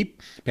 especially the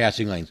deep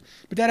passing lanes.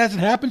 But that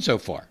hasn't happened so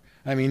far.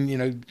 I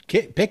mean,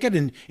 Pickett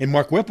and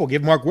Mark Whipple,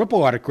 give Mark Whipple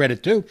a lot of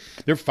credit too.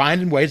 They're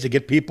finding ways to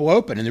get people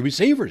open, and the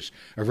receivers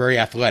are very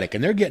athletic,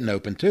 and they're getting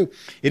open too.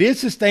 It is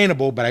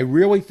sustainable, but I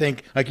really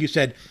think, like you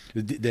said,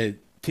 the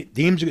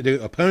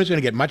opponents are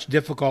going to get much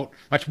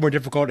more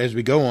difficult as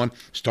we go on,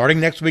 starting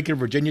next week at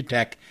Virginia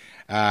Tech.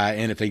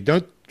 And if they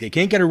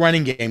can't get a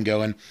running game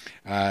going,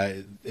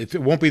 it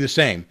won't be the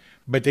same.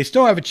 But they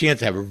still have a chance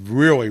to have a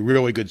really,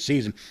 really good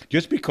season,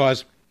 just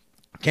because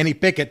Kenny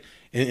Pickett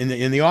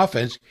in the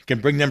offense can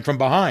bring them from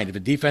behind. If the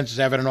defense is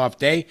having an off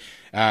day,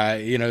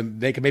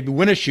 they can maybe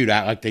win a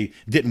shootout like they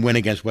didn't win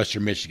against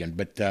Western Michigan.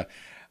 But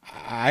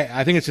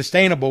I think it's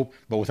sustainable.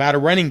 But without a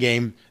running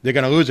game, they're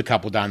going to lose a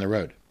couple down the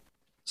road.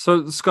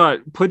 So, Scott,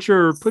 put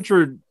your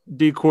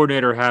D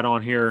coordinator hat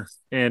on here,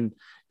 and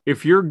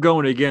if you're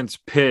going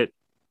against Pitt's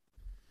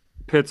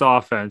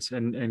offense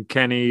and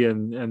Kenny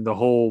and the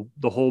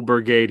whole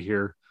brigade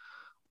here,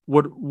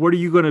 what are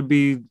you going to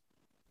be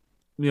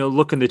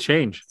looking to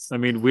change? I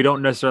mean, we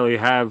don't necessarily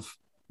have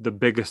the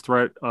biggest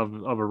threat of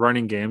a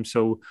running game.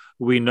 So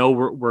we know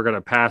we're going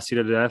to pass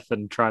you to death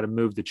and try to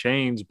move the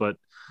chains. But,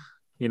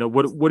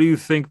 what do you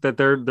think that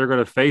they're going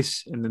to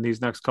face in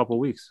these next couple of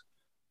weeks?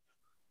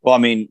 Well, I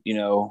mean,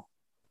 to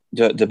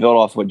build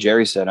off what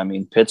Jerry said, I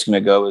mean, Pitt's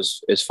going to go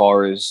as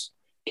far as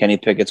Kenny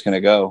Pickett's going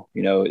to go.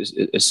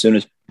 As soon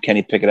as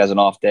Kenny Pickett has an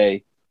off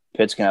day,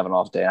 Pitt's going to have an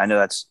off day. I know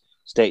that's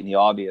stating the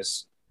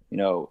obvious.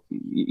 You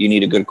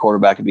need a good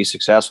quarterback to be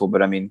successful.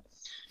 But I mean,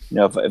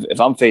 if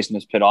I'm facing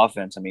this Pitt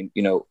offense, I mean,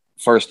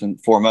 first and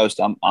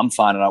foremost, I'm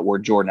finding out where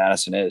Jordan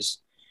Addison is.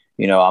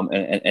 I'm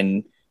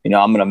going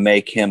to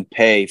make him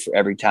pay for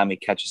every time he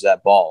catches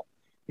that ball.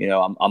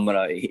 I'm going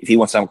to, if he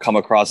wants to come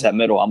across that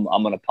middle, I'm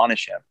going to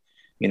punish him.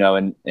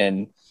 I'm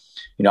going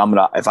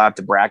to, if I have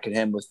to bracket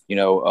him with,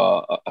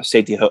 a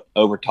safety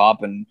over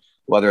top, and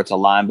whether it's a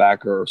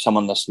linebacker or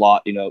someone in the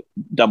slot,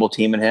 double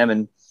teaming him.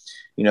 And,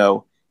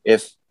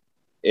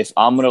 if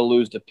I'm going to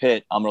lose to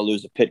Pitt, I'm going to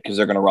lose to Pitt because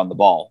they're going to run the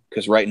ball.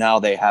 Because right now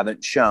they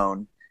haven't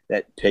shown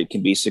that Pitt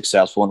can be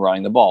successful in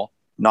running the ball.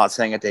 Not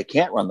saying that they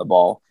can't run the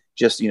ball,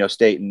 just,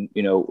 stating,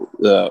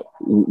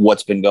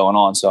 what's been going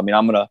on. So, I mean,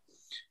 I'm going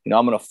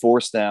to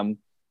force them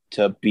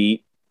to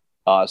beat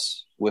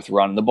us with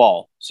running the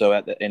ball. So,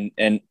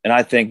 and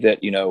I think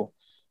that,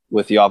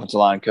 with the offensive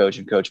line coach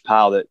and Coach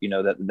Powell,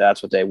 that,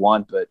 that's what they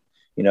want. But,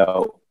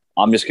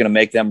 I'm just going to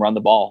make them run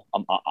the ball.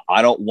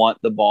 I don't want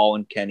the ball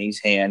in Kenny's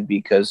hand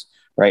because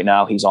right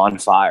now he's on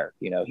fire.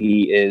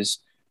 He is,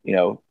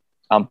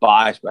 I'm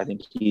biased, but I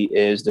think he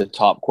is the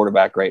top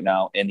quarterback right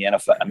now in the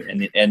NFL, I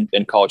mean,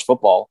 in college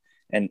football.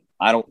 And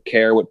I don't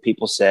care what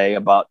people say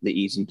about the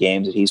easy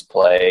games that he's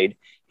played.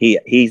 He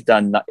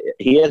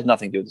has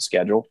nothing to do with the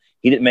schedule.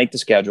 He didn't make the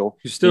schedule.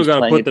 You still got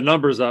to put the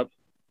numbers up.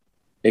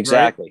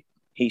 Exactly. Right?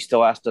 He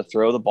still has to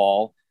throw the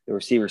ball. The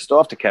receivers still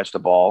have to catch the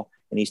ball,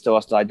 and he still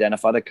has to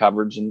identify the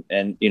coverage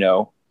and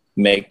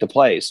make the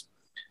plays.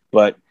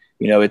 But,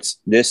 it's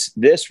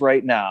this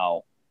right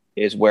now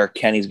is where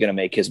Kenny's going to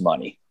make his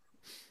money.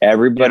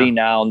 Everybody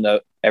now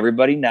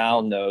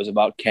knows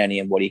about Kenny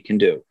and what he can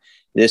do.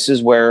 This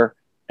is where,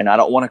 and I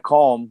don't want to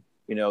call him,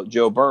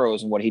 Joe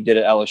Burrows and what he did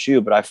at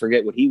LSU, but I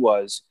forget what he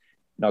was.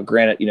 Now,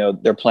 granted,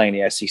 they're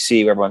playing the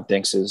SEC, where everyone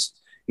thinks is,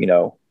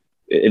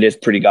 it is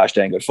pretty gosh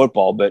dang good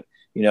football. But,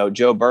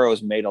 Joe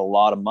Burrows made a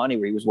lot of money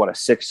where he was, a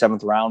 6th,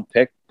 7th round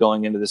pick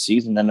going into the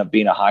season, ended up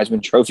being a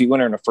Heisman Trophy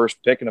winner and a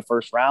first pick in the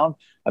first round.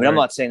 I mean, right. I'm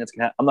not saying it's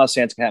going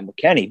to happen with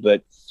Kenny,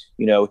 but,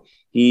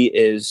 he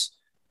is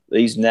 –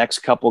 these next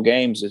couple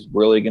games is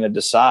really going to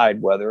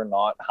decide whether or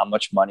not how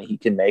much money he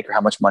can make or how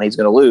much money he's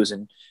going to lose.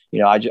 And,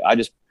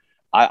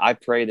 I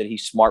pray that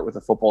he's smart with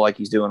the football like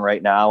he's doing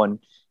right now. And,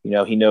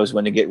 he knows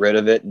when to get rid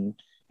of it and,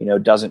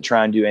 doesn't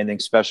try and do anything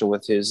special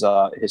with his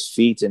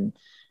feet. And,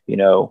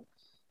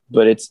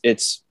 but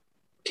it's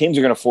teams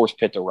are going to force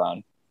Pitt to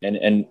run.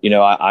 And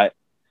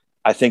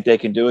I think they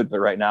can do it, but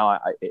right now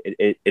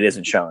it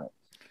isn't showing it.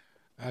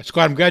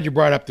 Scott, I'm glad you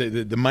brought up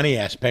the money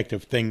aspect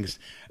of things.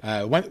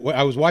 I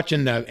was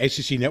watching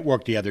ACC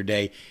Network the other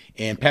day,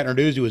 and Pat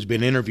Narduzzi was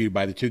being interviewed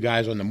by the two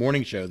guys on the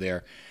morning show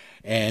there.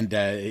 And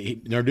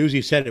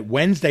Narduzzi said at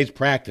Wednesday's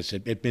practice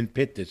at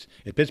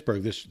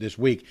Pittsburgh this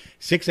week,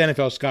 6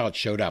 NFL scouts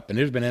showed up. And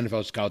there's been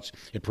NFL scouts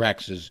at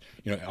practices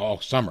all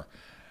summer.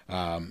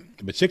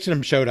 But 6 of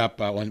them showed up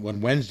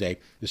on Wednesday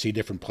to see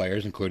different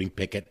players, including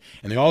Pickett.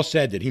 And they all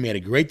said that he made a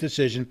great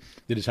decision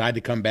to decide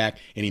to come back,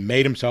 and he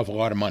made himself a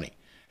lot of money.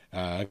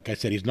 Like I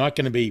said, he's not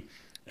going to be,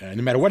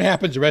 no matter what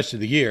happens the rest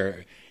of the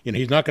year,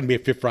 he's not going to be a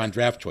 5th-round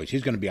draft choice.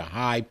 He's going to be a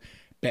high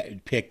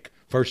pick,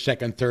 1st,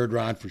 2nd, 3rd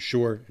round for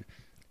sure.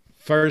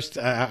 First,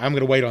 I'm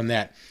going to wait on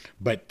that.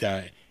 But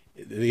the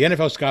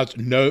NFL scouts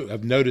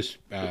have noticed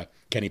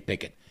Kenny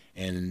Pickett,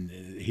 and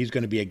he's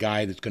going to be a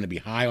guy that's going to be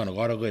high on a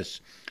lot of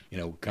lists,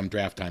 come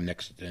draft time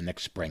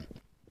next spring.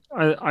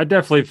 I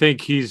definitely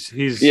think he's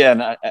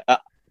yeah. And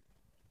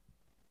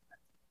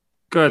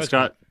Go ahead,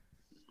 Scott.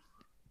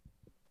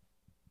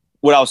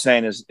 What I was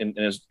saying is, and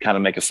is kind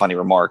of make a funny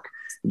remark.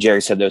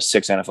 Jerry said there's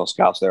 6 NFL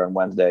scouts there on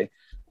Wednesday.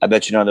 I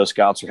bet none of those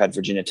scouts had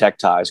Virginia Tech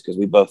ties because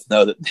we both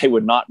know that they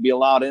would not be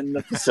allowed in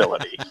the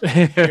facility.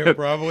 You're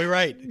probably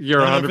right.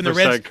 You're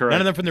 100% correct.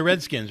 None of them from the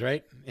Redskins,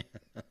 right?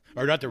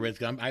 Or not the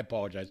Redskins. I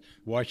apologize.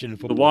 Washington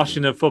football. The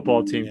Washington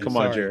football team. Yeah, Come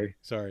on, Jerry.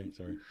 Sorry.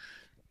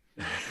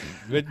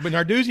 But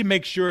Narduzzi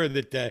makes sure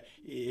that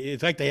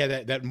it's like they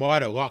have that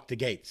motto, lock the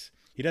gates.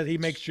 He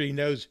makes sure he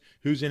knows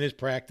who's in his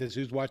practice,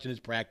 who's watching his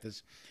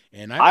practice.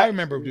 And I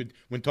remember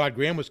when Todd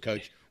Graham was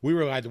coach, we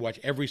were allowed to watch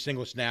every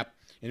single snap.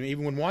 And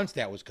even when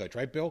Wannstedt was coach,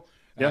 right, Bill?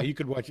 Yeah. You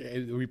could watch,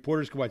 the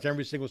reporters could watch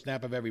every single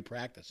snap of every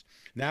practice.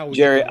 Now we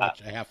Jerry, can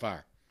watch a half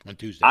hour on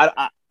Tuesday.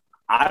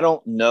 I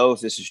don't know if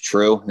this is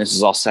true. This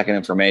is all second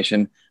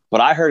information.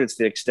 But I heard it's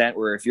the extent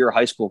where if you're a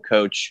high school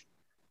coach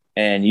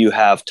and you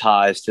have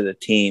ties to the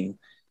team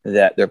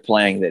that they're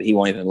playing, that he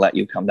won't even let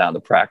you come down to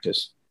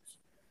practice.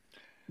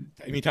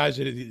 I mean, ties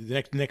to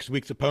the next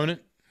week's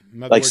opponent?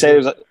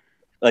 Say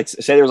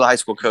there was a high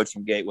school coach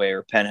from Gateway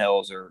or Penn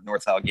Hills or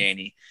North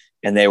Allegheny,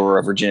 and they were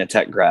a Virginia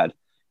Tech grad.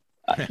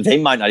 They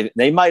might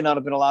not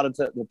have been allowed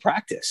to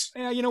practice.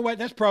 Yeah, you know what?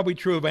 That's probably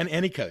true of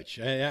any coach.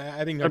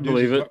 I think I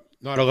believe it.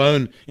 Not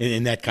alone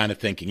in that kind of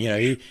thinking.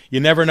 You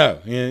never know.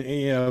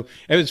 It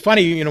was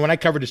funny. When I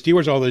covered the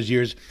Steelers all those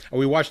years,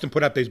 we watched them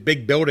put up this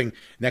big building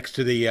next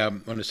to the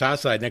on the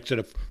south side, next to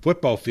the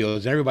football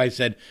fields, and everybody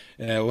said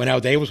when Al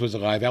Davis was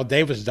alive, Al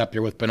Davis is up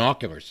there with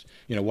binoculars,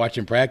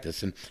 watching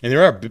practice, and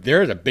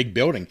there is a big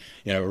building,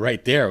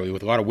 right there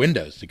with a lot of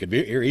windows. You could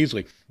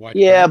easily watch.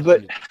 Yeah,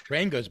 but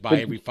train goes by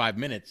every 5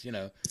 minutes.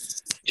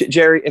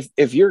 Jerry,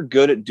 if you're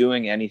good at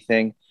doing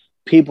anything,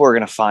 people are going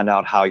to find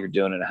out how you're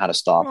doing it and how to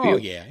stop you. Oh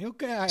yeah,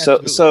 okay. So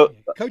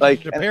coaches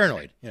like are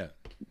paranoid. Yeah.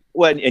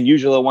 Well, and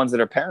usually the ones that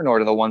are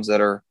paranoid are the ones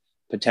that are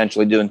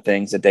potentially doing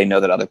things that they know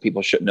that other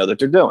people shouldn't know that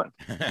they're doing.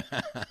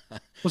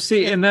 Well,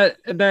 see, and that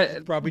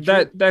probably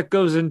true. that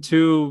goes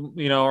into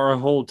our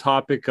whole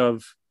topic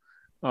of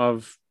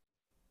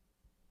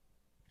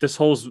this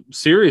whole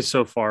series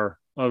so far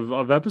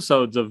of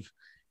episodes of,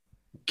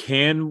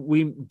 can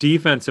we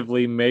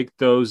defensively make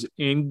those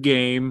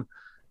in-game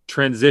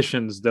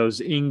transitions, those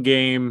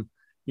in-game,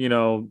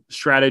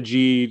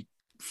 strategy,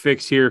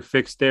 fix here,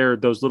 fix there,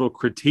 those little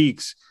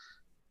critiques?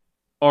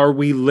 Are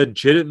we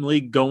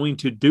legitimately going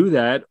to do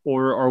that,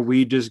 or are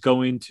we just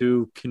going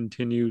to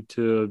continue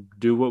to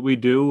do what we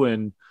do?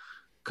 And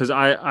because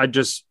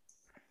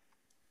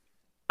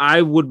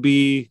I would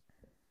be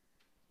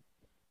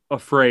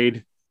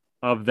afraid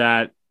of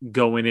that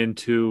going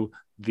into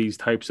these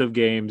types of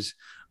games,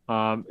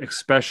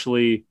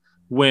 especially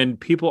when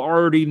people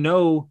already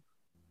know.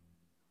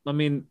 I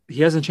mean,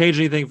 he hasn't changed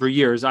anything for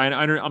years.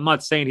 I'm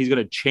not saying he's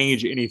going to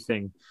change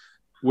anything.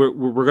 We're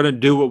going to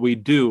do what we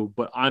do,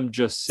 but I'm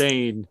just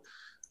saying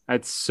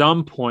at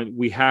some point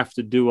we have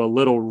to do a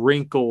little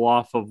wrinkle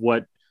off of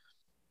what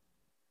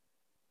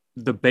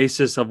the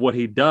basis of what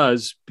he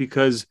does,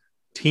 because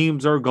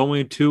teams are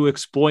going to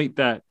exploit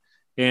that.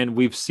 And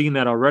we've seen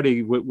that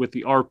already with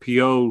the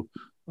RPO,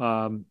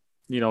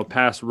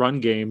 pass run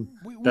game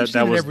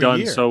that was done.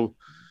 Year. So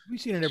we've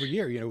seen it every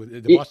year.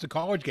 The Boston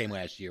College game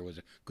last year was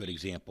a good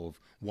example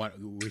of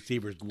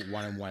receivers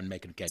one-on-one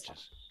making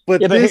catches.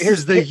 But this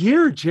is the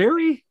year,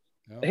 Jerry.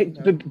 Hey,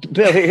 Bill,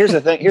 here's the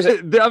thing.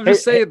 I'm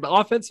just saying,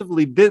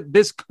 offensively,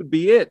 this could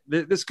be it.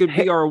 This could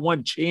be our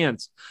one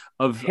chance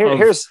of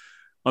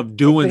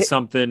doing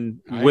something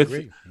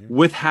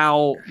with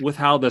how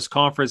this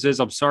conference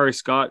is. I'm sorry,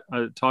 Scott,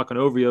 talking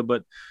over you,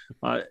 but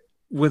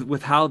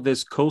with how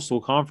this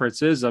Coastal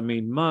Conference is, I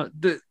mean,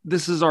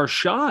 this is our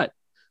shot.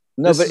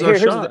 No, but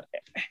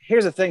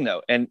here's the thing,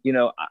 though, and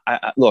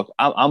I look,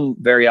 I'm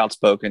very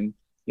outspoken,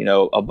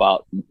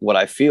 about what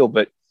I feel,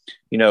 but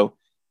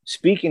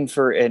speaking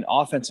for an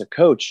offensive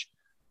coaches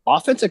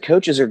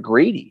are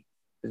greedy.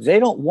 They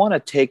don't want to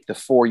take the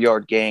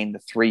 4-yard gain, the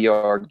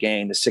 3-yard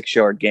gain, the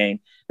 6-yard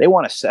gain. They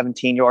want a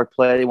 17-yard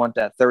play. They want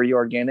that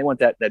 30-yard gain. They want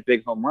that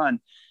big home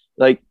run.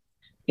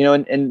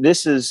 And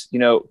this is,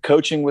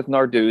 coaching with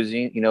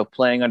Narduzzi,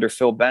 playing under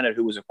Phil Bennett,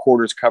 who was a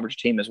quarters coverage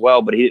team as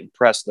well, but he didn't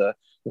press the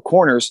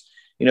corners.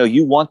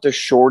 You want the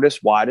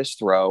shortest, widest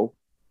throw,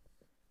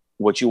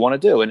 what you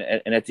want to do. And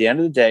at the end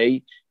of the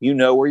day,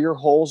 where your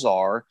holes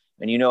are,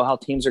 and how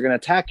teams are going to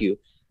attack you.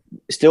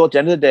 Still, at the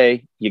end of the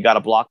day, you got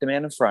to block the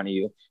man in front of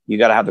you. You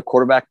got to have the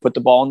quarterback put the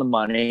ball in the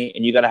money,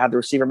 and you got to have the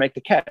receiver make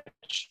the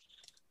catch.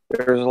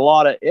 There's a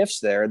lot of ifs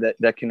there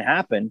that can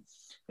happen.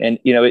 And,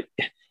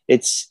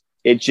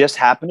 it just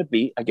happened to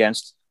be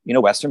against,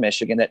 Western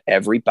Michigan that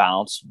every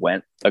bounce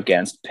went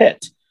against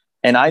Pitt.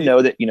 And I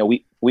know that,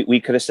 we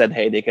could have said,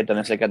 hey, they could have done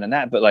this, they could have done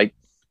that. But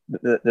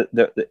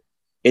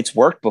it's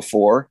worked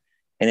before.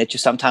 And it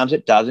just sometimes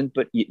it doesn't,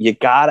 but you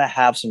got to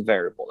have some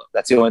variable.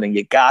 That's the only thing.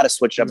 You got to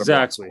switch up every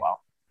once in a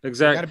while.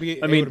 Exactly. You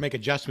got to be able to make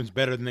adjustments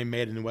better than they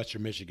made in the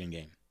Western Michigan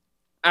game.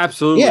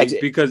 Absolutely,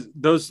 yeah, because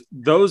those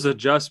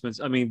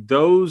adjustments. I mean,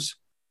 those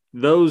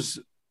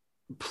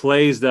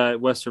plays that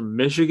Western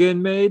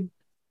Michigan made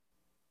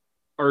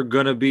are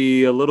going to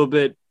be a little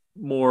bit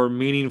more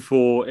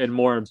meaningful and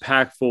more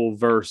impactful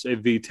versus a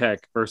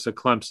VTech, versus a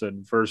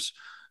Clemson, versus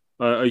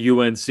a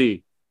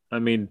UNC. I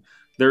mean,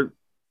 they're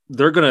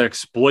going to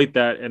exploit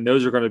that, and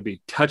those are going to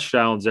be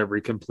touchdowns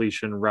every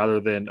completion rather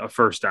than a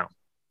first down.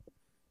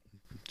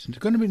 It's not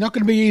going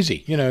to be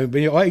easy,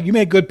 But you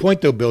made a good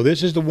point, though, Bill.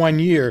 This is the one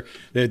year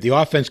that the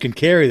offense can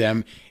carry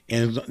them,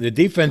 and the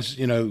defense.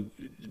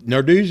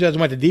 Narduzzi doesn't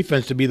want the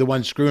defense to be the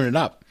one screwing it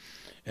up.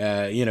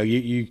 You're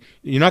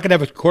not going to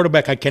have a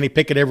quarterback like Kenny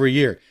Pickett every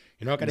year.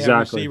 You're not going to have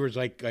receivers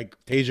like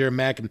Taser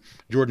Mack and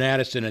Jordan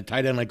Addison and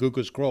tight end like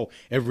Lucas Kroll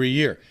every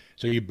year.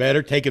 So you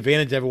better take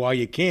advantage of it while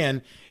you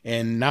can.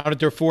 And now that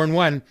they're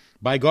 4-1,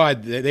 by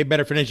God, they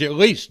better finish at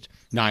least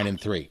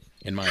 9-3,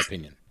 in my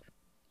opinion.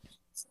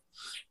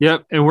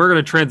 Yep, and we're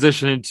going to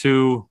transition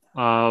into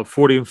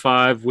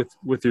 40-5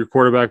 with your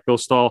quarterback, Bill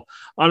Stahl.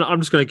 I'm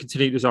just going to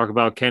continue to talk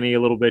about Kenny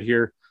a little bit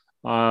here.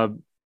 The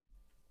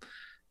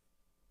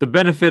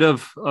benefit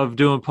of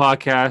doing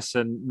podcasts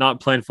and not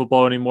playing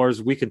football anymore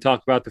is we can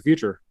talk about the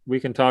future. We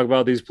can talk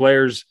about these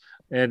players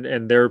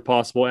and their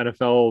possible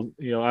NFL,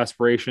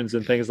 aspirations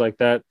and things like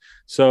that.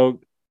 So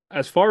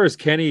as far as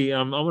Kenny,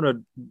 I'm going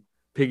to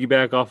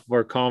piggyback off of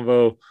our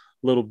convo a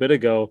little bit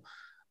ago,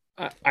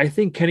 I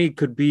think Kenny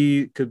could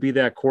be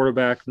that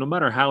quarterback. No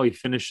matter how he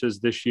finishes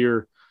this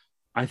year,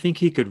 I think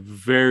he could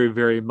very,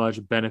 very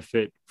much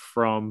benefit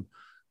from,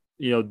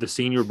 the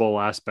Senior Bowl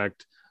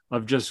aspect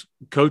of just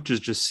coaches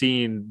just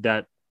seeing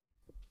that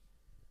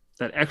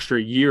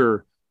extra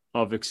year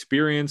of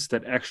experience,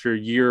 that extra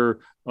year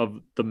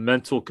of the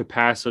mental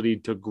capacity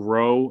to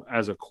grow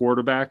as a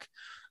quarterback.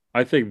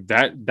 I think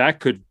that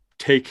could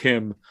take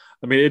him.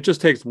 I mean, it just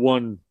takes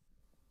one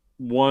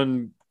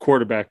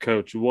quarterback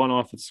coach, one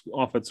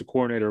offensive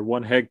coordinator,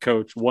 one head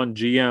coach, one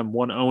GM,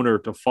 one owner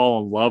to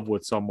fall in love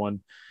with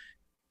someone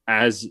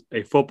as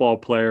a football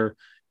player.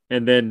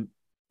 And then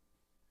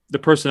the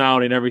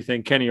personality and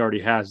everything, Kenny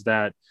already has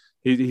that.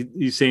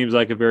 He seems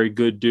like a very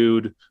good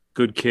dude,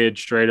 good kid,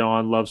 straight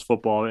on, loves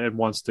football and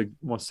wants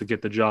to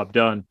get the job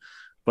done.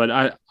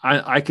 But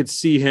I could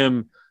see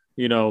him,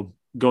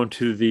 going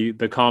to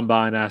the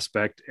combine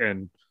aspect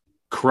and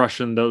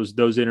crushing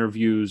those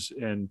interviews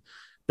and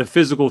the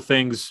physical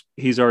things.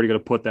 He's already going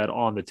to put that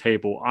on the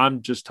table.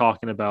 I'm just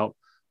talking about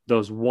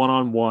those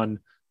one-on-one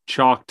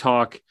chalk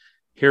talk.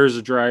 Here's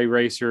a dry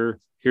eraser.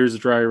 Here's a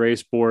dry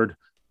erase board.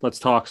 Let's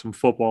talk some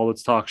football.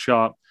 Let's talk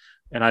shop.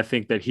 And I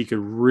think that he could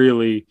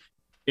really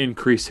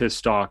increase his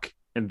stock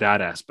in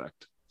that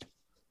aspect.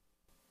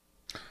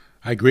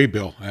 I agree,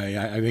 Bill.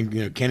 I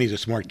think Kenny's a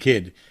smart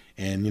kid,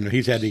 and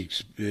he's had the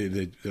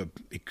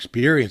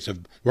experience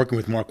of working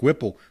with Mark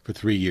Whipple for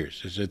 3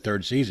 years. This is his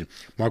third season.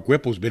 Mark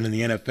Whipple's been in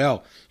the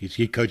NFL.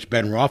 He coached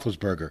Ben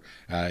Roethlisberger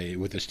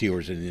with the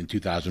Steelers in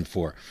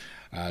 2004.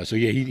 So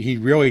yeah, he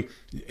really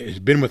has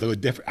been with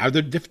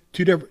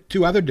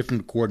two other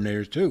different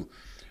coordinators too.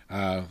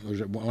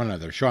 Was one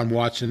other. Sean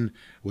Watson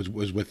was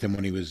with him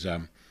when he was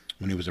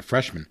a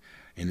freshman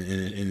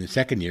in the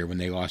second year when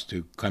they lost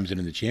to Clemson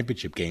in the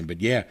championship game. But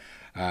yeah,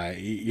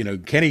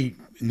 Kenny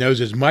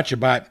knows as much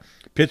about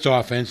Pitt's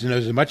offense and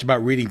knows as much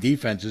about reading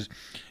defenses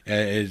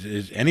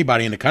as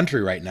anybody in the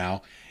country right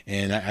now.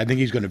 And I think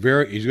he's going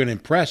to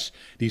impress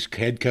these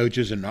head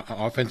coaches and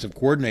offensive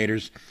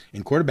coordinators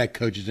and quarterback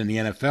coaches in the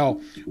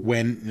NFL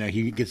when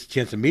he gets a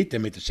chance to meet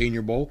them at the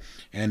Senior Bowl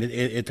and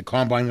at the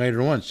Combine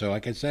later on. So,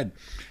 like I said,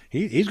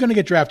 he's going to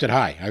get drafted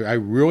high. I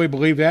really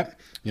believe that.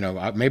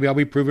 Maybe I'll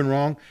be proven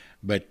wrong,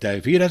 but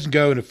if he doesn't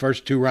go in the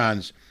first 2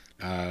 rounds,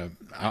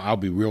 I'll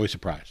be really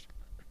surprised.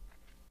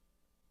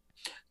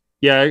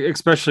 Yeah,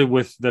 especially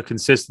with the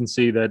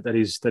consistency that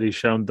he's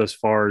shown thus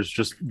far, is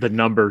just the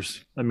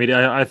numbers. I mean,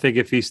 I think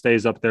if he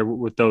stays up there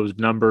with those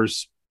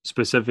numbers,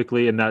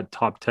 specifically in that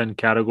top 10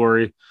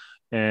 category,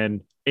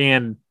 and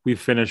we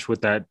finish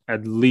with that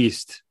at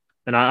least,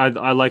 and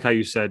I like how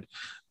you said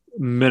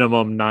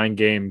minimum 9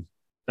 game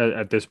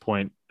at this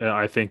point,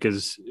 I think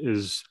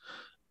is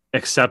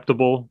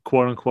acceptable,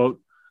 quote unquote.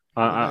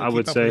 I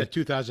would say the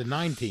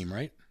 2009 team,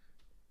 right?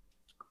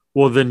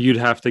 Well, then you'd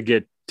have to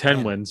get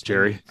 10 wins,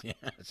 Jerry. Yeah,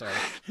 sorry.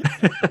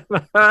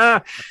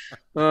 I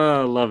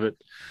love it.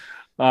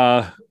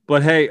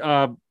 But hey,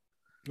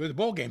 with the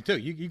bowl game too.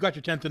 You got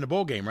your 10th in the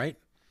bowl game, right?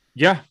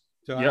 Yeah.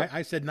 So yep.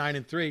 I said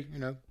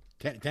 9-3.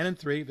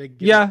 10-3.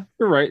 Yeah,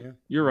 you're right. Yeah.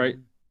 You're right.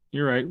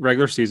 You're right.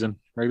 Regular season.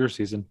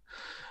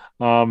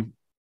 So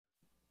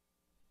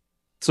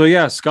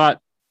yeah,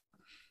 Scott,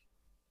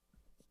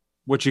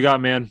 what you got,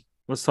 man?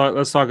 Let's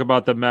talk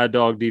about the Mad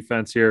Dog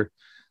defense here.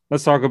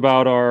 Let's talk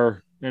about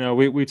our.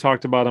 We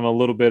talked about him a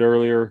little bit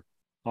earlier.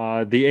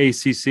 The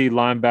ACC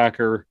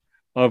linebacker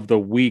of the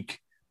week,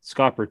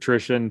 Scott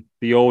Patrician,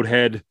 the old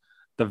head,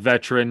 the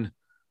veteran,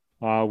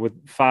 with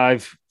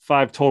five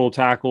total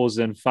tackles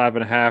and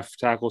 5.5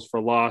 tackles for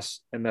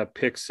loss and that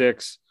pick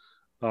 6.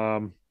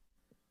 I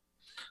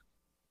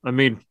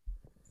mean,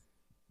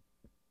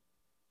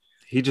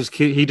 he just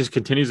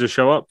continues to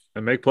show up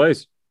and make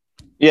plays.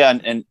 Yeah,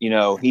 and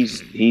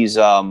he's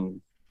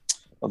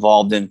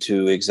evolved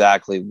into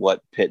exactly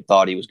what Pitt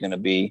thought he was going to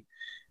be,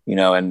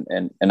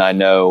 and I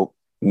know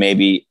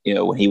maybe,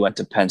 when he went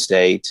to Penn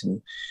State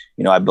and,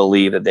 I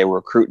believe that they were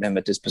recruiting him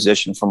at this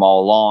position from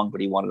all along, but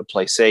he wanted to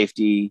play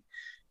safety.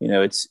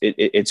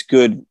 It's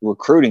good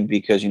recruiting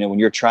because, when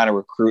you're trying to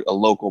recruit a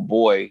local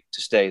boy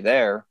to stay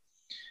there,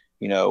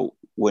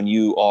 when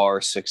you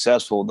are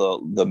successful,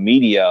 the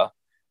media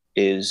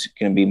is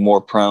going to be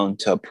more prone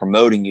to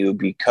promoting you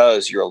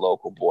because you're a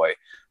local boy.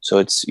 So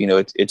it's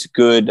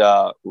good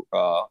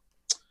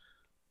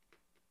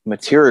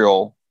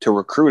material to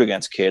recruit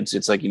against kids.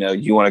 It's like,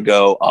 you want to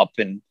go up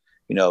and,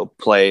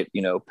 play,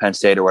 Penn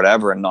State or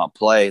whatever and not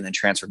play and then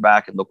transfer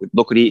back and look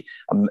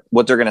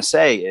what they're going to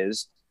say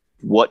is,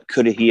 what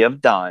could he have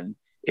done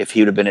if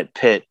he would have been at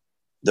Pitt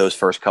those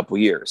first couple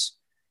of years?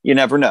 You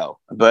never know,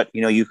 but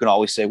you can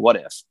always say what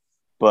if,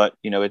 but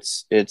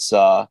it's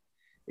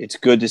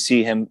good to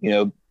see him,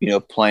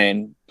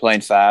 playing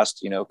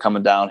fast,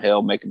 coming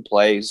downhill, making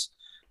plays.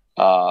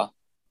 I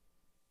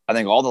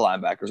think all the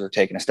linebackers are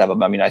taking a step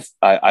up. I mean,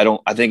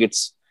 I think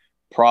it's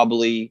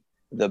probably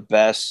the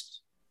best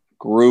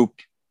group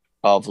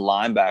of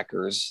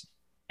linebackers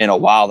in a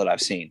while that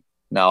I've seen.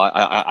 Now,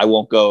 I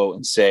won't go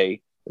and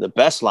say the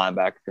best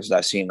linebackers that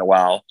I've seen in a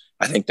while.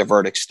 I think the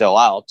verdict's still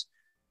out,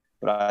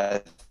 but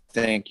I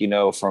think,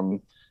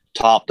 from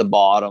top to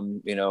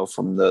bottom,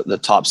 from the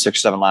top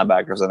 6, 7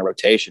 linebackers in the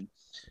rotation,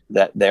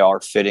 that they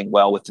are fitting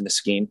well within the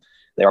scheme.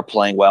 They are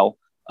playing well,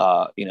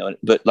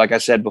 but like I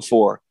said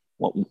before,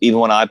 even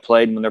when I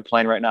played and when they're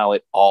playing right now,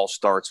 it all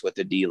starts with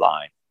the D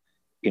line.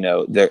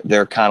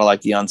 They're kind of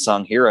like the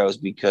unsung heroes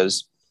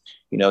because,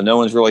 no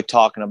one's really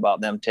talking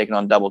about them taking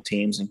on double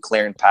teams and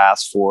clearing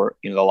paths for,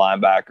 the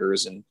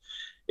linebackers. And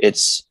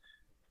it's,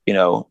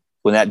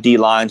 when that D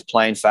line's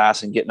playing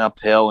fast and getting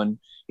uphill and,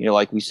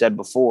 like we said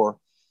before,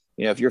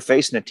 if you're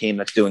facing a team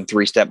that's doing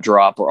 3-step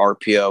drop or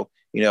RPO,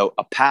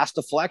 a pass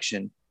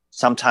deflection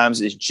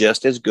sometimes is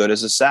just as good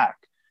as a sack.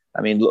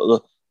 I mean,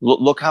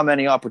 look how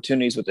many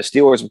opportunities with the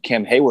Steelers with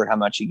Cam Hayward, how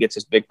much he gets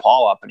his big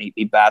paw up and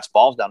he bats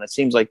balls down. It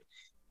seems like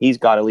he's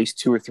got at least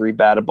 2 or 3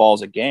 batted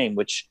balls a game,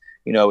 which,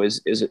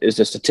 is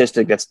a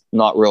statistic that's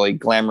not really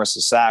glamorous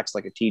as sacks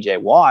like a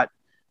TJ Watt,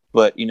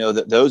 but,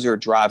 those are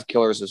drive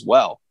killers as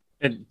well.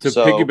 And to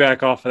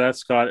piggyback off of that,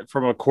 Scott,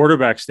 from a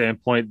quarterback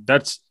standpoint,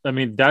 that's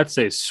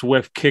a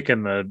swift kick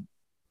in the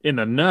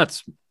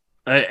nuts.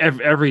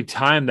 Every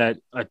time that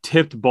a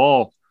tipped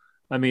ball,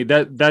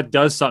 that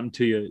does something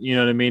to you. You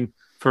know what I mean?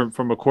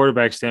 From a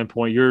quarterback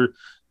standpoint, you're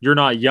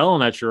not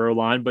yelling at your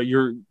O-line, but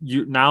you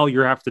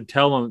have to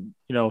tell them,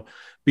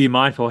 be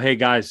mindful. Hey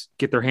guys,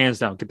 get their hands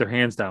down,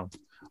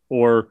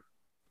 or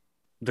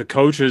the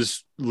coach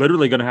is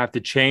literally going to have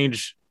to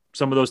change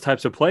some of those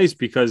types of plays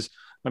because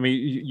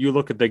you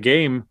look at the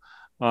game,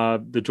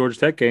 the Georgia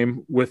Tech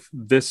game with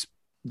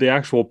the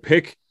actual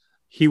pick,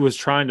 he was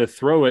trying to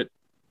throw it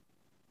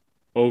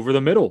over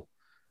the middle.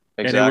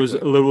 Exactly. And it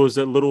was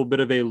a little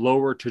bit of a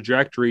lower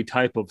trajectory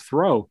type of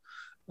throw.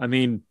 I've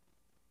been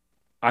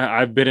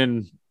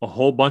in a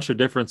whole bunch of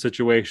different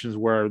situations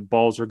where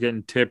balls are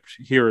getting tipped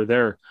here or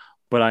there,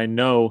 but I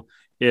know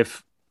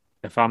if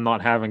I'm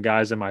not having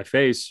guys in my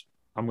face,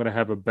 I'm going to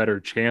have a better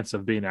chance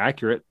of being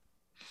accurate.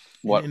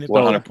 And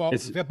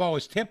if that ball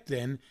is tipped,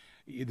 then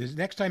the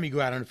next time you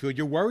go out on the field,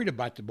 you're worried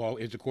about the ball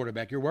as a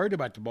quarterback. You're worried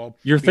about the ball.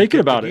 You're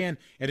thinking about it. And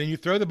then you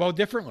throw the ball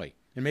differently,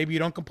 and maybe you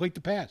don't complete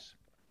the pass.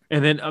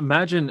 And then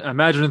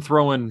imagine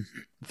throwing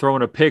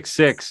a pick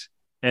six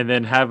and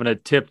then having a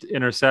tipped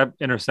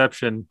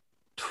interception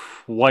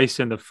twice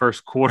in the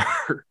first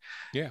quarter.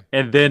 Yeah.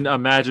 And then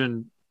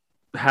imagine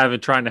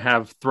trying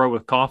to throw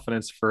with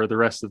confidence for the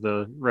rest of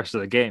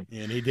the game.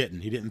 Yeah, and he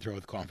didn't throw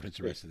with confidence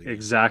the rest of the game.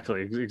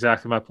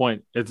 Exactly my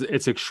point.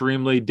 It's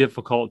extremely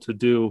difficult to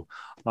do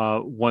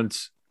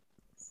once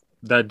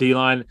that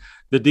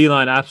the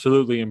D-line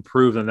absolutely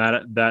improved in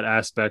that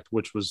aspect,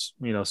 which was,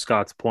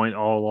 Scott's point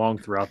all along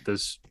throughout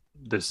this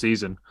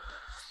season.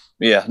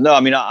 Yeah, no,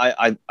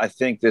 I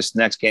think this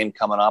next game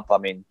coming up,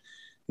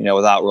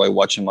 without really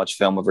watching much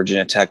film of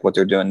Virginia Tech, what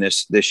they're doing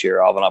this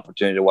year, I'll have an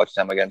opportunity to watch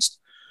them against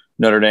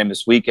Notre Dame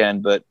this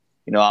weekend, but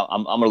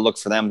I'm going to look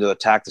for them to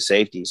attack the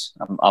safeties.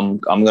 I'm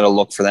going to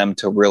look for them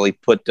to really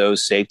put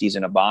those safeties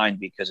in a bind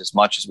because as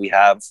much as we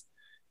have,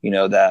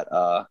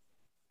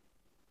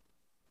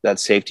 that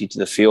safety to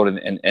the field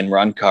and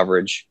run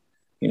coverage,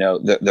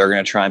 they're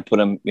going to try and put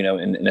him,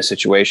 in a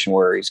situation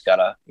where he's got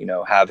to,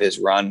 have his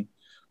run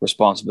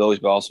responsibilities,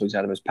 but also he's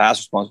got to have his pass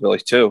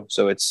responsibilities too.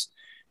 So it's,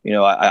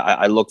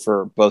 I look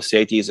for both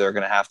safeties that are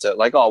going to have to,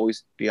 like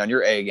always, be on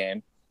your A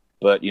game,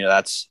 but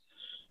that's.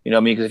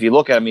 Because if you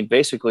look at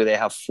basically they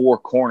have 4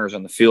 corners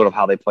on the field of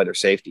how they play their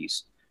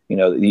safeties.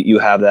 You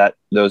have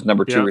those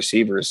number 2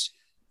 receivers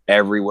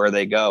everywhere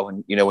they go.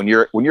 And, when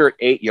you're at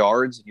 8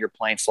 yards and you're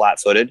playing flat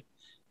footed,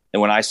 and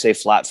when I say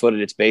flat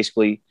footed, it's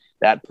basically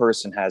that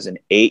person has an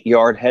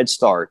 8-yard head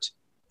start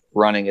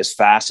running as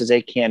fast as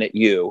they can at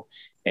you.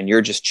 And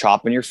you're just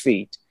chopping your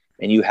feet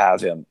and you have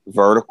him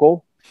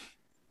vertical,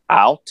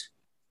 out,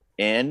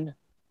 in,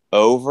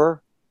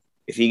 over.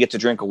 If he gets a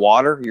drink of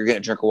water, you're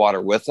getting a drink of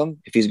water with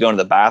him. If he's going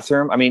to the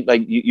bathroom,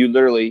 you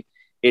literally,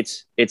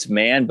 it's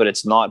man, but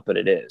it's not, but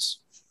it is.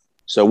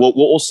 So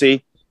we'll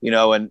see,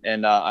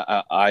 and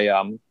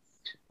I'm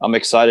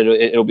excited.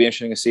 It'll be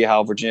interesting to see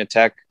how Virginia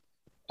Tech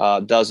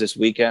does this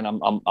weekend.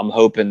 I'm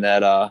hoping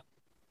that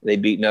they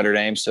beat Notre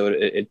Dame. So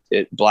it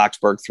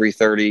Blacksburg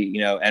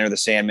 3:30, enter the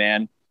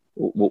Sandman.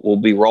 We'll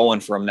be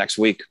rolling for them next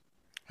week.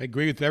 I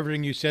agree with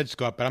everything you said,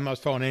 Scott, but I'm not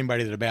following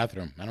anybody to the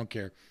bathroom. I don't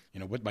care,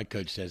 what my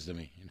coach says to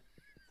me.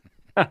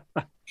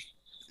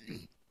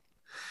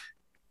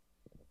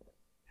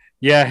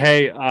 Yeah.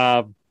 Hey,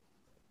 I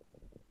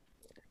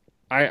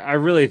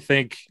really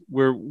think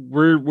we're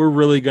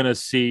really going to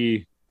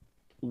see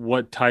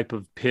what type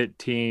of Pitt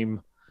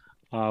team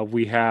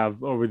we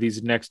have over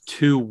these next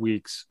 2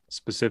 weeks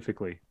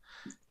specifically.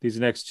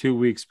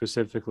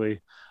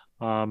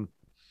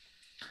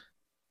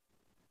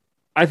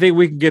 I think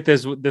we can get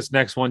this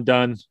next one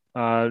done.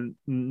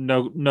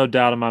 No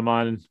doubt in my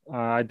mind.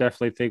 I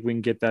definitely think we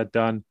can get that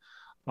done.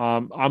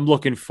 I'm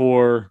looking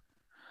for.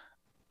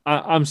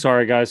 I'm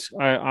sorry, guys.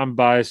 I'm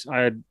biased.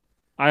 I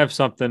have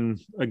something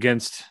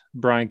against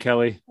Brian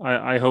Kelly.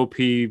 I hope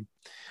he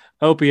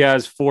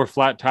has 4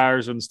 flat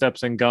tires and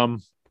steps in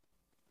gum.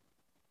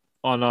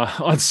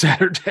 on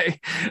Saturday.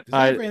 Does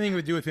that have anything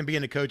to do with him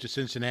being the coach of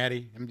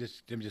Cincinnati? I'm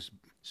just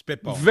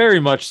spitballing. Very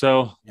much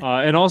so.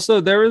 And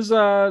also there was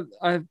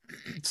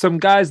some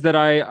guys that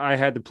I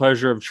had the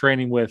pleasure of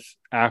training with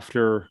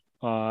after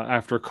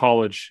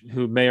college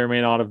who may or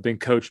may not have been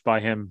coached by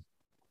him,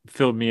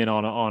 filled me in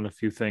on a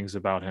few things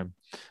about him.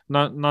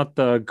 Not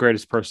the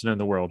greatest person in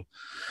the world.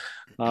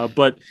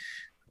 But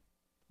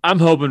I'm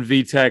hoping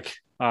VTech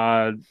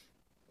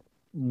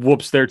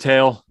whoops their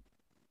tail.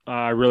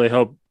 I really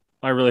hope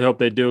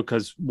they do,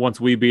 because once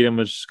we beat them,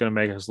 it's just going to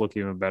make us look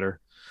even better.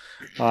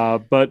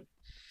 But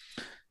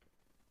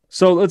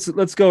so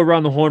let's go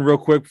around the horn real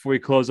quick before we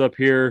close up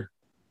here.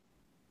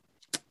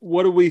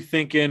 What are we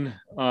thinking?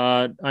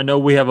 I know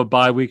we have a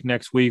bye week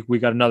next week. We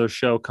got another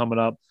show coming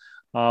up.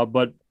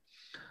 But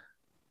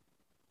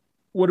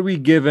what are we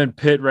giving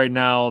Pitt right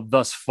now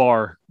thus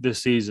far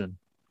this season?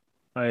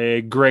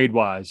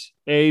 Grade-wise,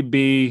 A,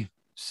 B,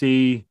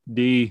 C,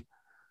 D.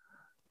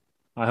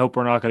 I hope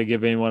we're not going to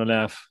give anyone an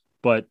F,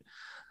 but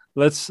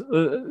let's,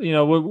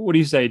 what do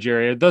you say,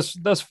 Jerry?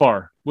 Thus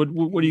far, what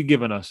are you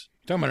giving us?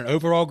 Talking about an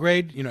overall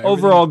grade,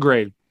 overall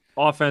grade,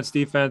 offense,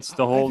 defense,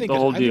 the whole I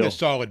deal. think a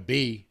solid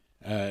B.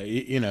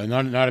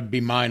 Not a B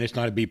minus,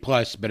 not a B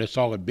plus, but a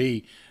solid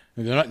B.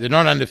 They're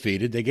not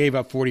undefeated. They gave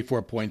up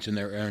 44 points in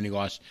their only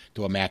loss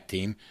to a MAC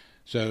team,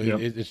 so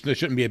there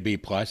shouldn't be a B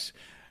plus.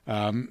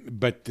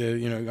 But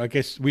I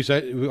guess we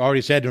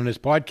already said on this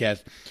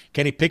podcast,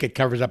 Kenny Pickett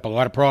covers up a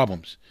lot of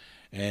problems,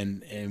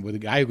 and with a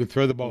guy who can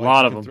throw the ball,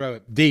 throw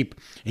it deep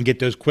and get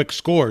those quick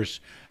scores,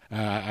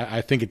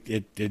 I think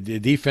the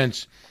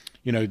defense,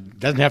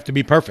 doesn't have to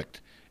be perfect,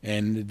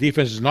 and the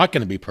defense is not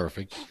going to be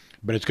perfect,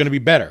 but it's going to be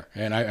better,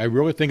 and I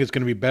really think it's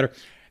going to be better.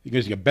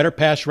 Because you get better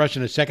pass rush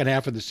in the second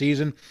half of the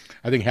season.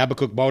 I think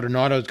Habakkuk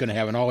Baldonado is going to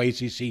have an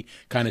all-ACC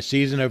kind of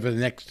season over the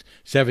next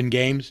 7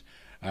 games,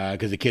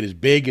 because the kid is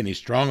big and he's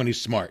strong and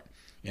he's smart.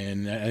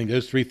 And I think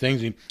those 3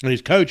 things, and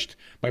he's coached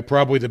by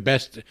probably the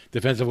best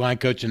defensive line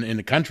coach in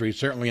the country,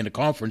 certainly in the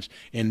conference,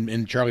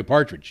 in Charlie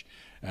Partridge.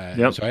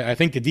 So I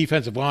think the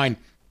defensive line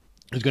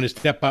is going to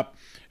step up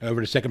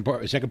over the second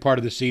part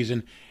of the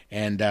season.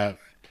 And I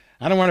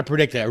don't want to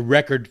predict a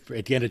record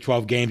at the end of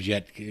 12 games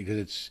yet,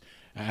 because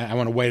I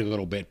want to wait a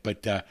little bit.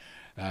 But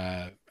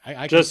I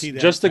can see that.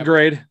 Just a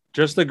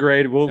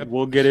grade.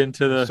 We'll get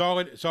into the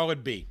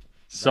solid B.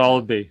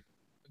 Solid B.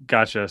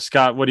 Gotcha.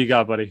 Scott, what do you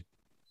got, buddy?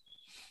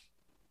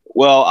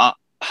 Well,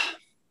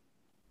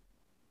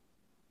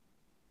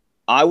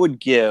 I would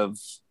give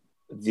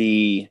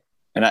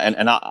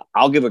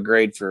I'll give a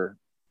grade for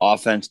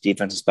offense,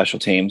 defense, and special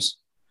teams.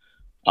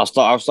 I'll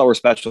start with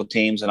special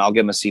teams, and I'll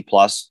give them a C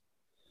plus.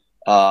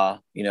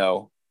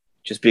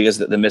 Just because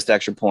the missed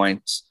extra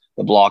points,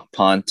 the block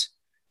punt,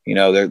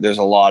 there's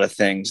a lot of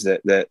things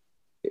that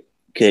it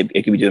could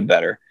be doing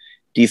better.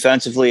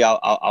 Defensively,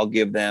 I'll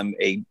give them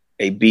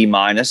a B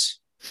minus,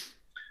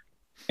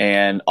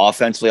 and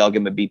offensively, I'll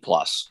give them a B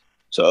plus.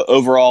 So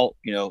overall,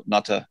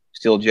 not to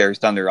steal Jerry's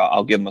thunder,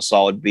 I'll give them a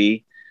solid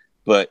B.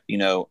 But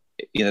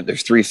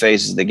there's 3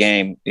 phases of the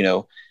game.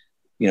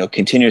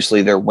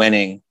 Continuously they're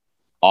winning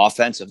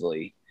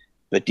offensively,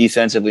 but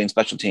defensively and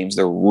special teams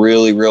they're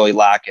really, really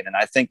lacking. And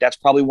I think that's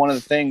probably one of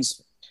the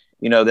things,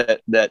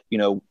 that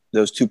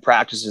those 2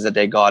 practices that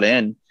they got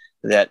in,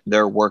 that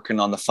they're working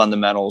on the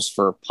fundamentals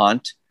for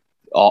punt,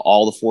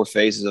 all the 4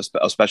 phases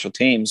of special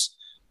teams.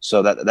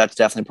 So that's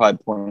definitely probably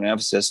a point of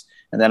emphasis.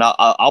 And then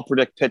I'll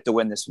predict Pitt to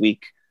win this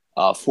week,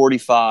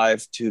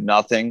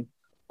 45-0.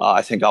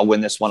 I think I'll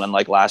win this one,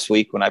 unlike last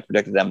week when I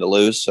predicted them to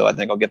lose. So I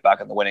think I'll get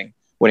back on the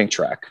winning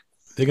track.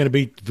 They're going to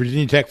beat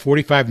Virginia Tech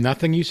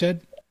 45-0. You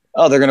said?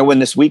 Oh, they're going to win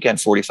this weekend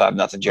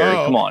 45-0. Jerry,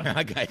 come on.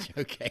 I got you.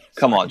 Okay.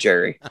 Come on,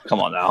 Jerry. Come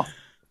on now.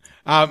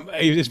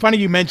 It's funny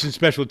you mentioned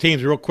special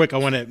teams. Real quick,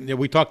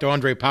 we talked to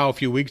Andre Powell a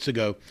few weeks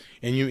ago,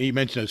 and he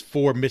mentioned those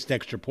 4 missed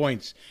extra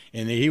points,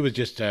 and he was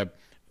just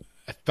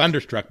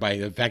thunderstruck by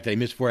the fact that he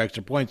missed 4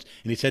 extra points.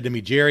 And he said to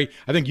me, Jerry,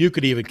 I think you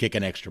could even kick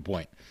an extra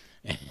point.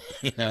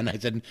 And I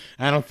said,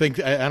 I don't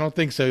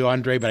think so,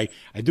 Andre, but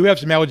I do have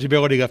some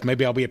eligibility left.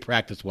 Maybe I'll be at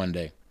practice one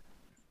day.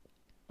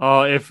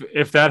 Oh,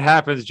 if that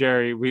happens,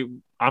 Jerry,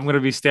 I'm going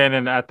to be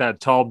standing at that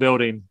tall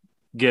building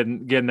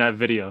getting that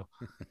video.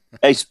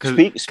 Hey,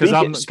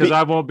 because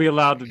I won't be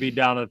allowed to be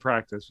down at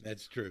practice.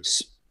 That's true.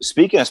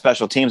 Speaking of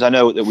special teams, I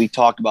know that we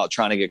talked about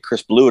trying to get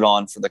Chris Blewett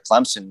on for the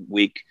Clemson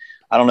week.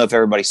 I don't know if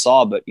everybody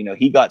saw, but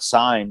he got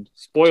signed.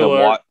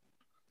 Spoiler.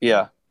 He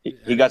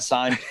got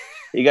signed.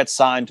 He got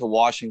signed to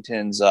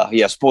Washington's.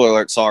 Spoiler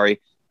alert.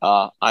 Sorry,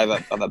 I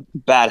have a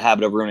bad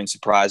habit of ruining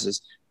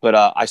surprises. But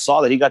I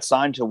saw that he got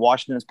signed to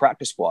Washington's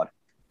practice squad.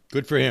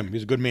 Good for him.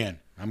 He's a good man.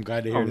 I'm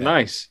glad to hear that.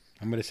 Nice.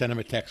 I'm going to send him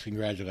a text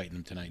congratulating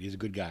him tonight. He's a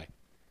good guy.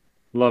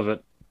 Love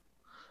it.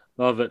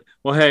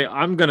 Well, hey,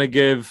 I'm going to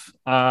give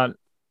I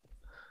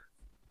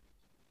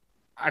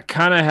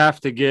kind of have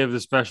to give the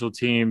special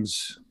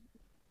teams.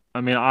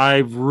 I mean, I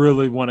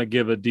really want to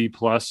give a D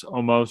plus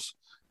almost,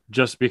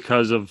 just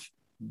because of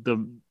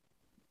the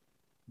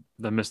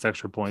missed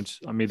extra points.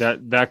 I mean,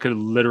 that could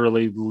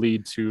literally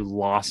lead to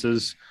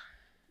losses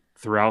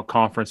throughout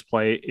conference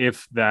play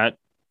if that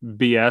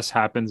BS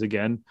happens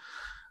again.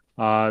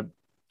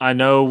 I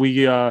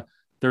know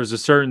there's a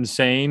certain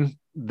saying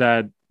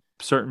that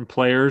certain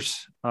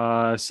players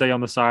say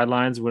on the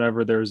sidelines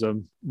whenever there's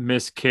a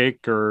missed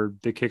kick or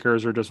the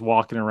kickers are just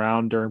walking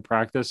around during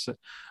practice.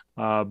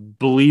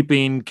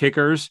 Bleeping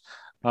kickers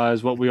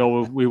is what we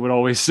would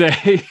always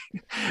say.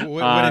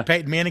 What did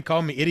Peyton Manning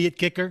call me? Idiot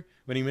kicker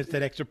when he missed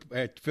that extra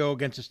field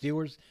against the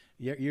Steelers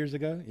years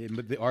ago.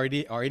 Our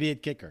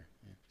idiot kicker.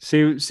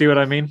 See what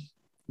I mean?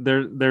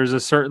 There's a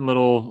certain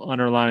little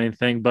underlining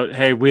thing, but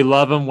hey, we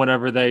love them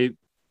whenever they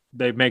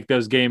make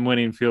those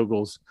game-winning field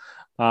goals.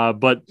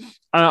 But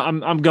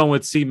I'm going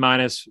with C-.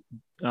 Piggyback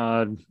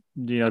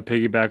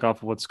off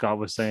of what Scott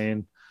was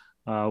saying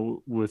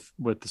with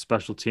the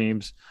special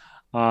teams.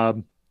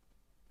 I'm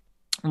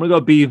gonna go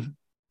B. I'm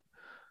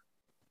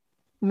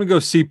gonna go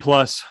C+,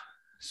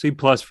 C+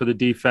 for the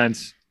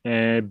defense,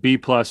 and B+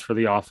 for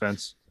the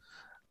offense.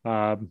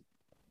 I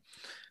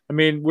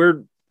mean,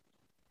 we're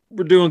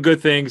doing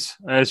good things.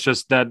 It's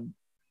just that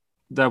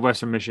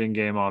Western Michigan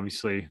game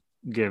obviously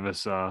gave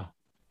us a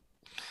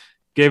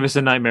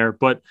nightmare.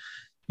 But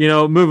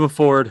moving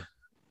forward,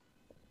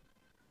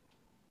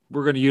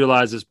 we're going to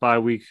utilize this bye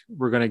week.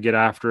 We're going to get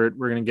after it.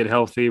 We're going to get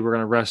healthy. We're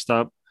going to rest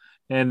up,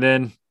 and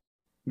then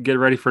get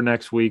ready for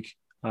next week.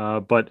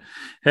 But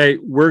hey,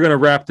 we're going to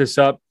wrap this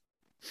up.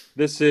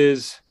 This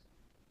is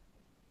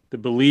the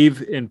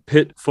Believe in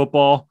Pitt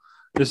football.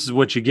 This is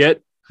what you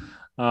get.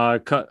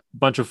 A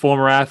bunch of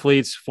former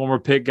athletes, former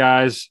Pitt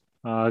guys,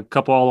 a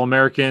couple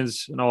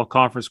All-Americans, an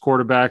all-conference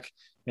quarterback,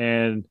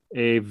 and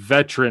a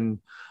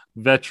veteran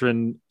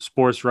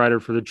sports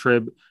writer for the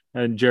Trib,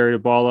 and Jerry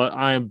Abala.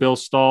 I am Bill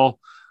Stahl.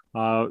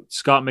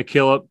 Scott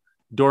McKillop,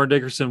 Doran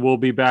Dickerson will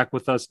be back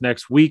with us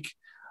next week.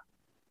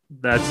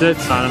 That's it.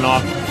 Signing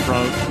off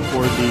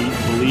for the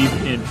Believe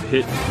in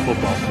Pitt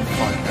football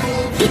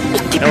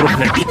podcast. Hail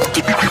to Pitt.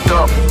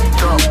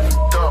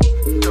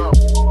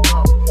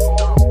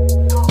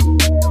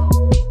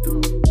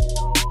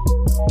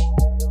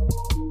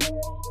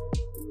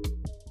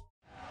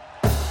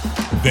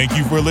 Thank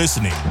you for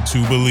listening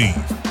to Believe.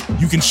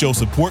 You can show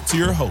support to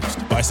your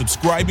host by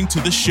subscribing to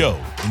the show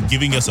and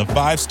giving us a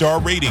 5-star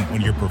rating on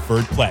your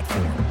preferred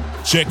platform.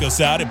 Check us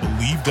out at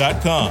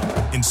Believe.com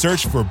and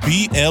search for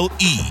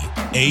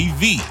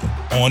BLEAV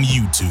on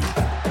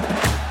YouTube.